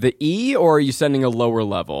the E or are you sending a lower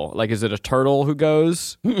level? Like, is it a turtle who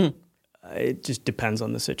goes? It just depends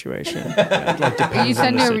on the situation. It, like, depends you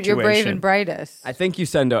send on the your brave situation. and brightest. I think you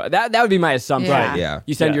send that would be my assumption. Yeah. Right. Yeah.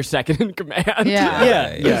 You send Yeah. your second in command. Yeah.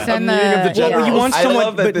 Yeah, You yeah. send A meeting of the the generals. You want I someone,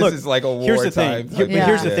 love that but this look, is like a here's the wartime thing. type But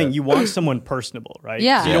here's the Yeah. thing. You want someone personable, right?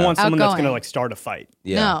 Yeah. So you don't want someone that's Outgoing. going to like start a fight.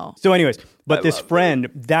 Yeah. No. So, anyways, but this friend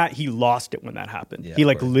that he lost it when that happened. Yeah, he of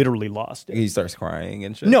like course. literally lost it. He starts crying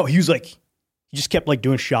and shit. No, he was like, he just kept like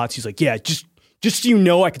doing shots. He's like, yeah, just so you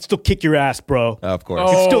know, I could still kick your ass, bro. Of course.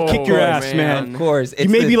 I can still kick your Oh, ass, man. Of course. You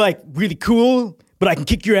may be like really cool, but I can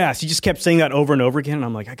kick your ass. He just kept saying that over and over again. And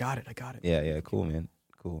I'm like, I got it. Yeah, cool, man.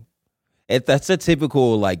 Cool. That's a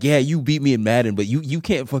typical, like, yeah, you beat me in Madden, but you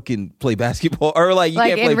can't fucking play basketball. Or, like, you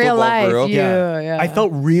Like can't play in real football life, for real. yeah. I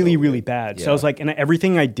felt really, really bad. So I was Yeah. like, and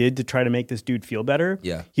everything I did to try to make this dude feel better,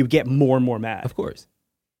 Yeah. he would get more and more mad. Of course.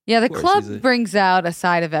 Yeah, the Of course, club he's a- brings out a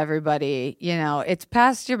side of everybody. You know, it's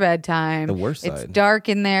past your bedtime. The worst It's side. dark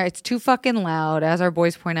in there. It's too fucking loud, as our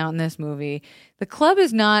boys point out in this movie. The club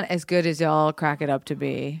is not as good as y'all crack it up to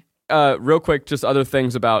be. Real quick, just other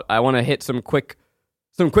things about. I want to hit some quick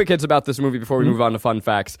hits about this movie before we move on to fun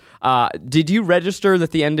facts. Did you register that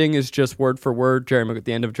the ending is just word for word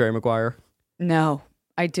the end of Jerry Maguire? No,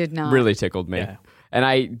 I did not. Really tickled me. Yeah. And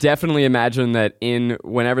I definitely imagine that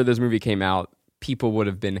whenever this movie came out, people would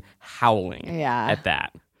have been howling Yeah. at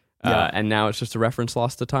that. Yeah. And now it's just a reference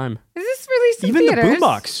lost to time. Is this released in Even the theaters?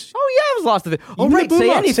 boombox. Oh yeah, it was lost to the. Oh Even right, the say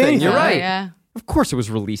boombox, anything. say anything. You're right. Yeah. Of course, it was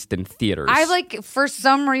released in theaters. I like, for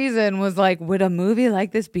some reason, was like, would a movie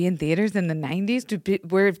like this be in theaters in the 90s?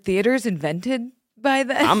 Were theaters invented by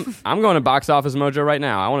then? I'm going to Box Office Mojo right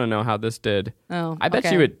now. I want to know how this did. Oh, I bet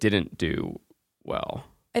okay. you it didn't do well.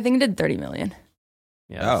 I think it did 30 million.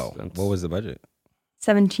 Yeah. Oh, that's- what was the budget?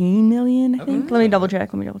 17 million, I think. Let me double check.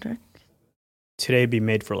 Today it'd be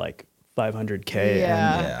made for like 500K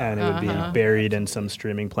Yeah. and it would be buried in some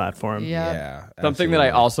streaming platform. Yeah. Something that I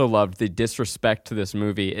absolutely. also loved, the disrespect to this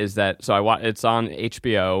movie, is that it's on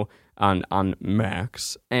HBO. on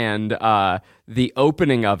Max, and the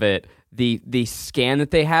opening of it, the scan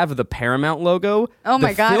that they have of the Paramount logo. Oh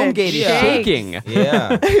my God, film it gate is shakes. shaking.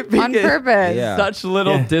 Yeah. On purpose. Yeah. Such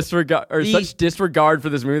little disregard or such disregard for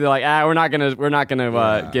this movie. They're like, we're not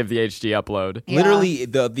gonna give the HD upload. Yeah. Literally,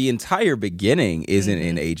 the entire beginning isn't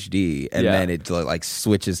in HD, and then it like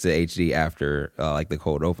switches to HD after like the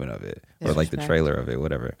cold open of it, or like the trailer of it,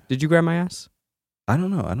 whatever. Did you grab my ass? I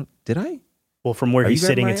don't know. Did I? Well, from where Are he's you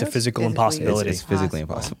sitting, grabbing it's a my ass? physical Physically. impossibility. It's physically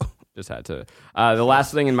impossible. Just had to. The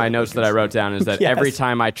last thing in my notes that I wrote down is that Yes. every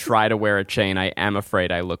time I try to wear a chain, I am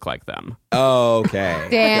afraid I look like them. Oh, okay.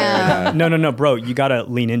 Damn. No, bro. You got to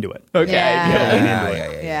lean into it. Okay.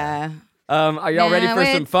 Yeah. Yeah. Are y'all ready Now for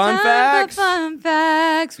some it's fun time facts? for fun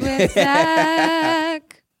facts with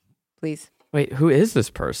Zach. Please. Wait, who is this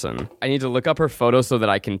person? I need to look up her photo so that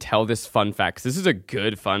I can tell this fun fact. 'Cause this is a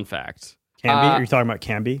good fun fact. Canby? Are you talking about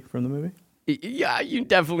Canby from the movie? Yeah,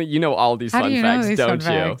 you know all these How fun do you know facts, these don't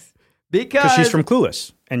fun you? facts? Because She's from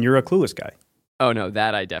Clueless, and you're a Clueless guy. Oh no,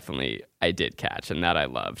 that I did catch, and that I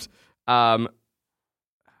loved.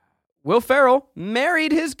 Will Ferrell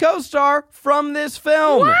married his co-star from this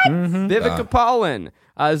film. Vivica Paulin.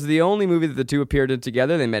 Is the only movie that the two appeared in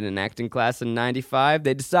together. They met in an acting class in 95.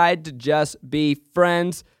 They decided to just be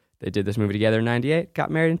friends. They did this movie together in 98,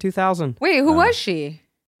 got married in 2000. Wait, who was she?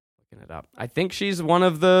 Looking it up. I think she's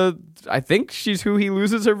she's who he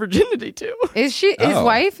loses her virginity to. Is she his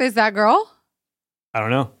wife? Is that girl? I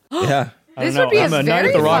don't know. Yeah. I This don't would be know. a I'm a Night very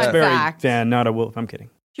at the fun Roxbury fact. fan, not a Wolf. I'm kidding.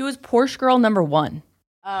 She was Porsche girl number 1.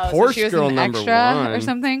 Oh, so Porsche she was girl an number extra one. or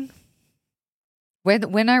something.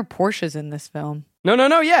 When are Porsches in this film?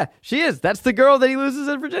 No, yeah, she is. That's the girl that he loses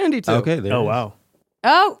her virginity to. Okay. There Oh, it is. wow.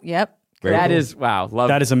 Oh, yep. Very That cool. is, wow. Love.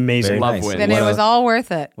 That is amazing. Very Love nice. wins. Then What it was a- all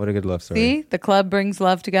worth it. What a good love story. See, the club brings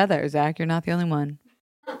love together. Zach, you're not the only one.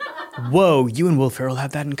 Whoa, you and Will Ferrell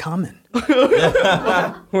have that in common.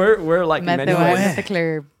 We're like Met many the wife ways. at the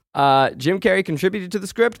club. Jim Carrey contributed to the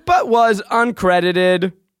script, but was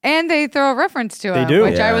uncredited. And they throw a reference to They him, do.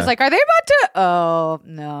 which I Yeah. was like, are they about to? Oh,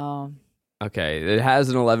 no. Okay, it has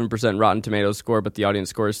an 11% Rotten Tomatoes score, but the audience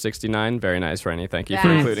score is 69. Very nice, Rainey. Thank you for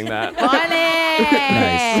Nice. including that.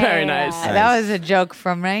 Funny. Very nice. That was a joke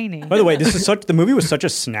from Rainey. By the way, the movie was such a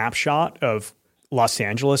snapshot of Los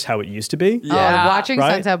Angeles, how it used to be. Yeah. Watching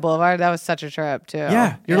right? Sunset Boulevard, that was such a trip, too.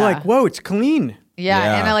 Yeah. You're like, whoa, it's clean. Yeah,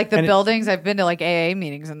 Yeah. and I like the And it- buildings. I've been to like AA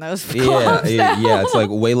meetings in those Yeah, clubs. yeah. It's like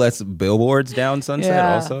way less billboards down Sunset.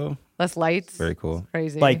 Yeah. Also, Less lights. very cool.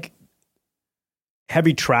 Crazy. Like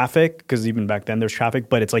heavy traffic, because even back then there's traffic,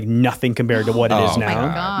 but it's like nothing compared to what it is Oh my now.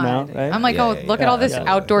 God. No, right? I'm like, Yeah, oh, yeah, look at yeah, all this yeah,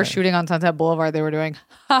 outdoor yeah. shooting on Sunset Boulevard they were doing.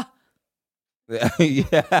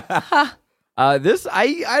 Yeah. This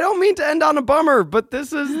I don't mean to end on a bummer, but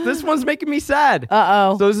this one's making me sad.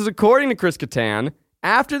 Uh-oh. So this is according to Chris Kattan.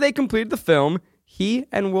 After they completed the film, he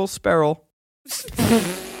and Will Ferrell,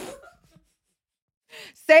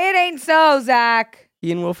 Say it ain't so, Zach.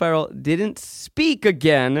 he and Will Ferrell didn't speak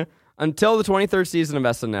again until the 23rd season of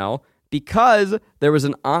SNL because there was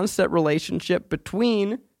an on-set relationship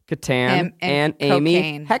between Kattan Him and Amy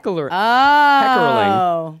cocaine. Heckler.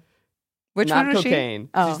 Oh. Which not one was cocaine. she?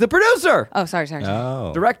 Oh. She's the producer, Sorry.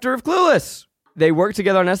 Oh. director of Clueless. They worked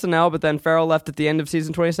together on SNL, but then Ferrell left at the end of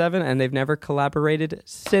season 27, and they've never collaborated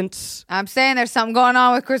since. I'm saying there's something going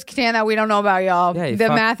on with Chris Kattan that we don't know about, y'all. Yeah, he the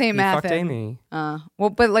fucked- math ain't he fucked mathing. Amy. Well,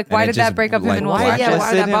 but like, why it did that just, break up him like, and Will? blacklisted Yeah,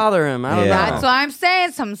 why did that him? bother him? I don't Yeah. know. That's what I'm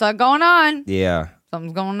saying. Something's going on. Yeah.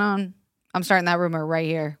 Something's going on. I'm starting that rumor right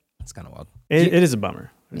here. That's kind of wild. It is a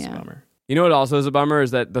bummer. It's Yeah. a bummer. You know what also is a bummer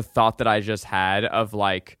is that the thought that I just had of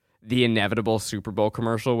like the inevitable Super Bowl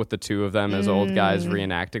commercial with the two of them as old guys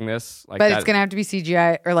reenacting this. Like But that, it's gonna have to be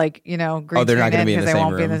CGI or like green Oh, they're not screen gonna be in because the they same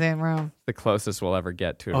won't be in the room. same room. the closest we'll ever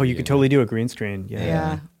get to it. Oh, you could totally do a green screen.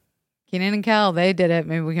 Yeah. Keenan and Kel, they did it.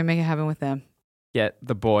 Maybe we can make it happen with them. get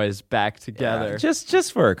the boys back together.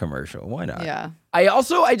 Just for a commercial. Why not? Yeah.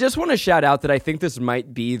 I just want to shout out that I think this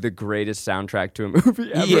might be the greatest soundtrack to a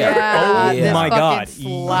movie ever. Yeah. Oh Yeah. my This God.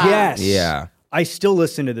 fucking slaps. Yes. Yeah. I still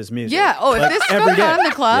listen to this music. Yeah. Oh, if Like, this every goes day. on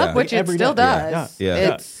the club, Yeah. which Like, it every still day. does, Yeah.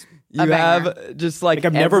 Yeah. it's You a banger. have just like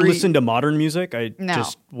I've never every- listened to modern music. I No.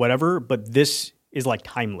 just whatever, but this is like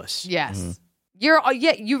timeless. Yes.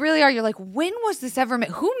 You really are. You're like, when was this ever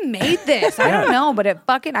made? Who made this? I don't know, but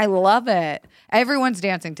I love it. Everyone's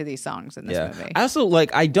dancing to these songs in this movie. I also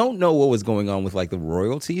I don't know what was going on with like the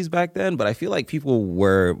royalties back then, but I feel like people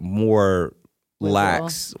were more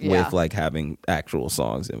lax Yeah. with like having actual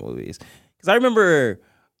songs in movies. Because I remember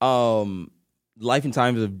Life and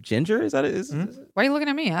Times of Ginger. Is that it? Why are you looking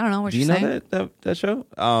at me? I don't know what Do you you're know saying. that show?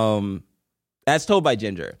 That's Told by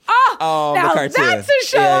Ginger. Oh, the now cartoon. that's a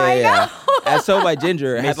show I know. As So by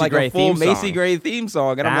Ginger. It had Macy like Gray a full theme Macy song. Gray theme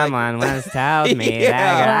song. And I'm like, Someone once told me Yeah.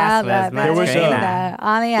 that grass was There was Martina.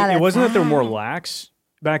 on the other It wasn't that they were more side. lax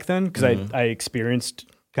back then because I experienced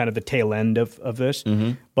kind of the tail end of this,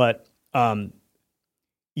 but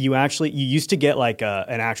you used to get like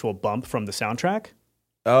an actual bump from the soundtrack.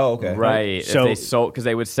 oh, okay. Right. So- if they sold because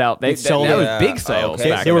they would sell. They sold that it. was big sales. Okay.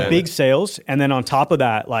 Back There were then. big sales, and then on top of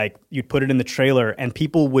that, like you'd put it in the trailer, and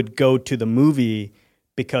people would go to the movie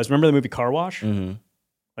because remember the movie Car Wash? Mm-hmm.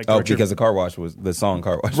 Like Oh, Richard- because the song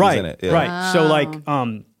Car Wash right, was in it. Yeah. right. So like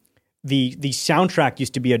the soundtrack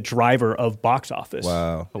used to be a driver of box office.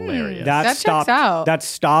 Wow. hilarious. That That checks stopped. out. That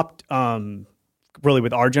stopped. Really,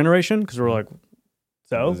 with our generation, because we're like,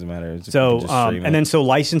 so Doesn't matter. It's- So, just stream and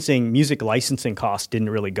it. then music licensing costs didn't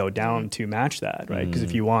really go down to match that, right? Because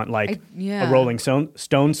if you want like yeah. a Rolling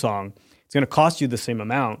Stone song, it's going to cost you the same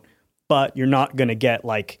amount, but you're not going to get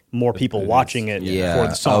like more people watching it for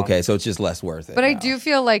the song. Okay, so it's just less worth it. But I now. do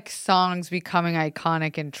feel like songs becoming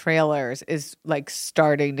iconic in trailers is like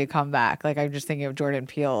starting to come back. Like I'm just thinking of Jordan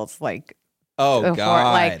Peele's like Oh before,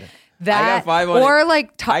 God. like that, got 5 on or it.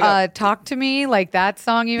 like I got- "Talk to Me," like that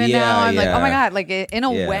song. Even Yeah, now, I'm like, oh my yeah. god! Like in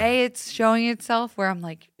a Yeah. way, it's showing itself where I'm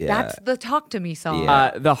like, Yeah. that's the "Talk to Me" song.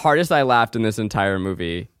 Yeah. The hardest I laughed in this entire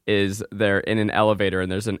movie is they're in an elevator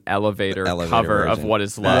and there's an elevator cover of version. What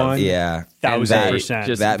Is Love. Yeah. And 1,000%. they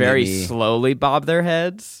just That made very me- slowly bob their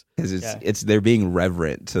heads. Because it's they're being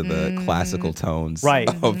reverent to the classical tones Right.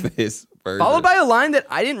 of this version. Followed by a line that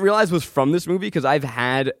I didn't realize was from this movie because I've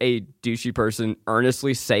had a douchey person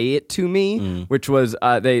earnestly say it to me, which was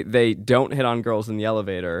they don't hit on girls in the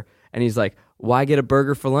elevator. And he's like, why get a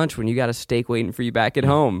burger for lunch when you got a steak waiting for you back at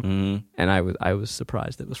home? And I was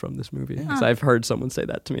surprised it was from this movie because I've heard someone say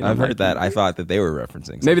that to me. and I've I'm heard like, that. I thought that they were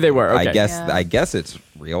referencing. Maybe they something. were, okay. I guess it's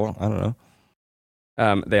real. I don't know.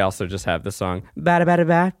 They also just have the song. That's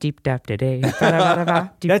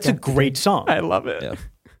a great song. I love it. Yeah.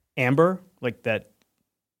 Amber, like that.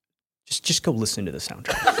 Just go listen to the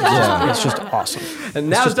soundtrack. It's just awesome. And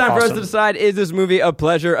now it's time for us to decide, is this movie a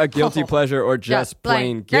pleasure, a guilty pleasure, or just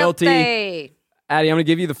plain guilty? Addie, I'm going to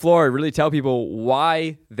give you the floor. Really tell people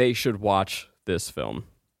why they should watch this film.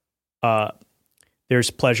 There's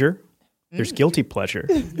pleasure. There's guilty pleasure.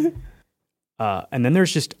 And then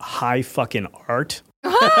there's just high fucking art.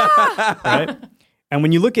 Right? And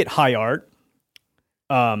when you look at high art,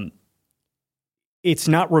 it's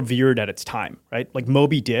not revered at its time, right? Like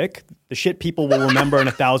Moby Dick, the shit people will remember in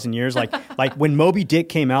 1,000 years. Like when Moby Dick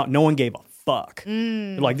came out, no one gave a fuck.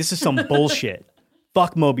 They're like, this is some bullshit.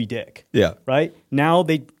 Fuck Moby Dick. Yeah. Right? Now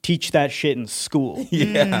they teach that shit in school.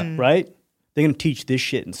 Yeah. Right? They're going to teach this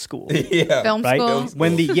shit in school. Yeah. Film Right? school.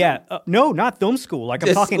 When no, not film school. Like I'm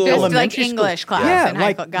Just talking school. Just like elementary English school. class Yeah, in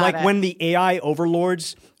high school. Got like it. when the AI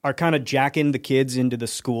overlords are kind of jacking the kids into the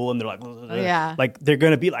school, and they're like, Yeah. like they're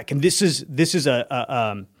gonna be like, and this is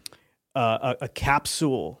a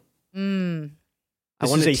capsule. I This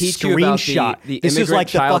want is to a teach you about screenshot. the This is immigrant like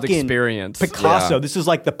the child fucking experience. Picasso. Yeah. This is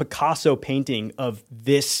like the Picasso painting of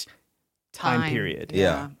this time period.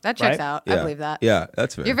 Yeah. That checks Right? out. Yeah. I believe that. Yeah,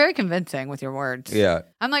 that's fair. You're very convincing with your words. Yeah.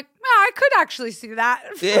 I'm like, no, I could actually see that.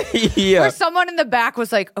 Yeah. Where someone in the back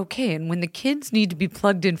was like, okay, and when the kids need to be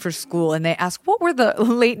plugged in for school and they ask, what were the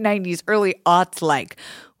late 90s, early aughts like?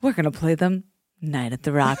 We're going to play them Night at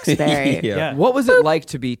the Roxbury. Yeah. What was it like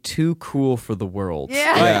to be too cool for the world?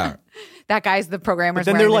 Yeah. Yeah. That guy's the programmer's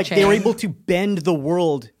But then wearing they're like, the they're chain. able to bend the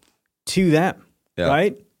world to them. Yeah.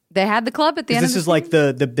 Right? They had the club at the end This of is like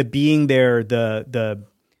the being there, the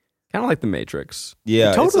Kind of like The Matrix. Yeah,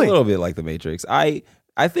 it's a Totally. little bit like the Matrix. I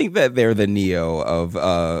think that they're the Neo of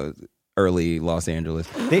early Los Angeles.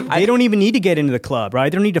 they don't even need to get into the club,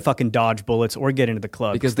 right? They don't need to fucking dodge bullets or get into the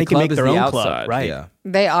club Because they the can club make is their the own outside. club, right? Yeah.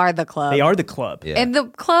 They are the club. They are the club. Yeah. And the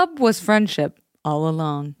club was friendship all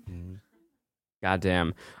along.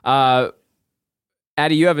 Goddamn.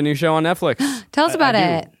 Addie, you have a new show on Netflix. Tell us about I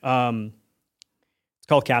it. do. It's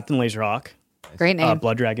called Captain Laserhawk, Great name.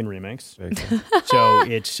 Blood Dragon remix. Very cool. So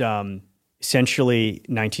it's essentially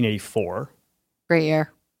 1984. Great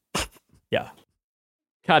year. Yeah,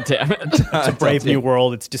 God damn it. it's a brave new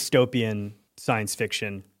world. It's dystopian science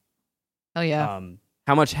fiction. Oh, yeah.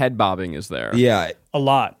 How much head bobbing is there? Yeah. A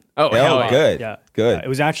lot. Oh, hell Oh, yeah. good. Yeah, Good. It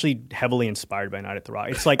was actually heavily inspired by Night at the Rock.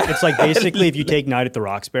 It's like basically if you take Night at the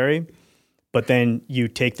Roxbury, but then you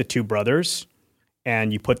take the two brothers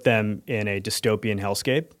and you put them in a dystopian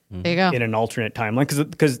hellscape There you go. in an alternate timeline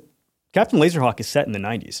because Captain Laserhawk is set in the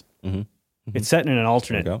 90s. It's set in an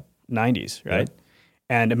alternate There you 90s, right?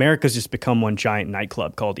 And America's just become one giant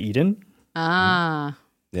nightclub called Eden. Ah.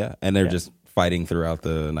 Yeah. And they're just fighting throughout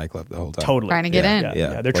the nightclub the whole time. Totally. Trying to get in. Yeah, Yeah.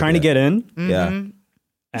 They're Like trying to that. get in. Yeah.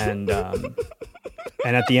 and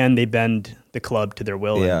at the end they bend the club to their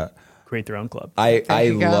will and create their own club. I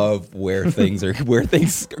love where things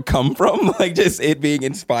come from, like just it being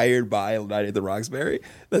inspired by Night at the Roxbury.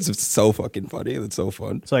 That's so fucking funny. That's so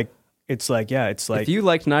fun. It's like if you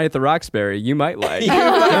liked Night at the Roxbury, you might like.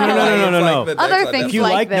 No. Other things If you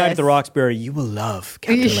like like this. Night at the Roxbury, you will love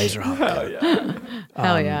Captain Laserhawk. Oh yeah.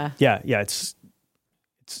 Hell yeah. Yeah, it's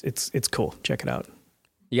cool. Check it out.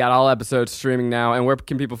 You got all episodes streaming now, and where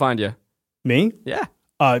can people find you? Me? Yeah.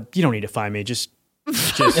 You don't need to find me. Just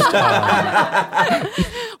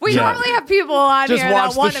We normally have people on Just here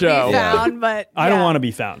watch that want the to be show. found, but I don't want to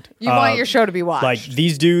be found. You want your show to be watched. Like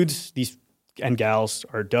these dudes, these and gals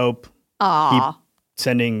are dope. Aw. Keep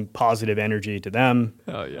sending positive energy to them.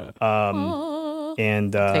 Oh yeah.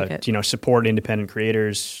 And Take it. support independent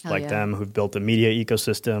creators Hell like yeah. them who've built a media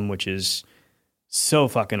ecosystem, which is so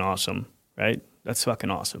fucking awesome, right? That's fucking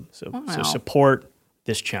awesome. So support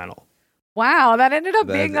this channel. Wow, that ended up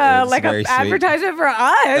being like an advertisement for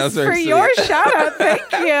us for your shout out. Thank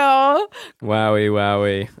you.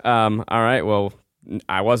 Wowie. All right. Well,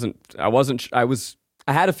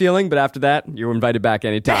 I had a feeling, but after that, you were invited back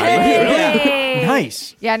anytime. Hey.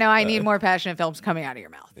 Nice. Yeah, no, I need more passionate films coming out of your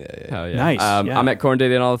mouth. Hell yeah. Nice. Yeah. I'm at Corn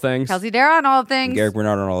Date and all the things. Kelsey Dara on all things. Garrick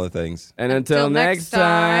Bernard on all the things. And until next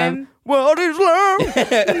time, time. what is love?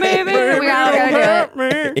 Maybe we gotta do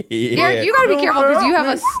it. Garrick, you gotta be careful because you have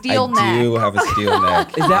a steel neck. I do have a steel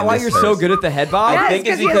neck. Is that why you're so good at the head bob? Yeah. I think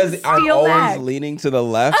Yes, it's 'cause he has because a I'm steel always neck. leaning to the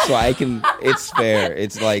left, so I can. It's fair.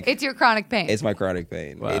 It's like It's your chronic pain. it's my chronic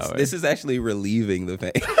pain. Wow. This is actually relieving the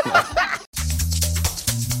pain.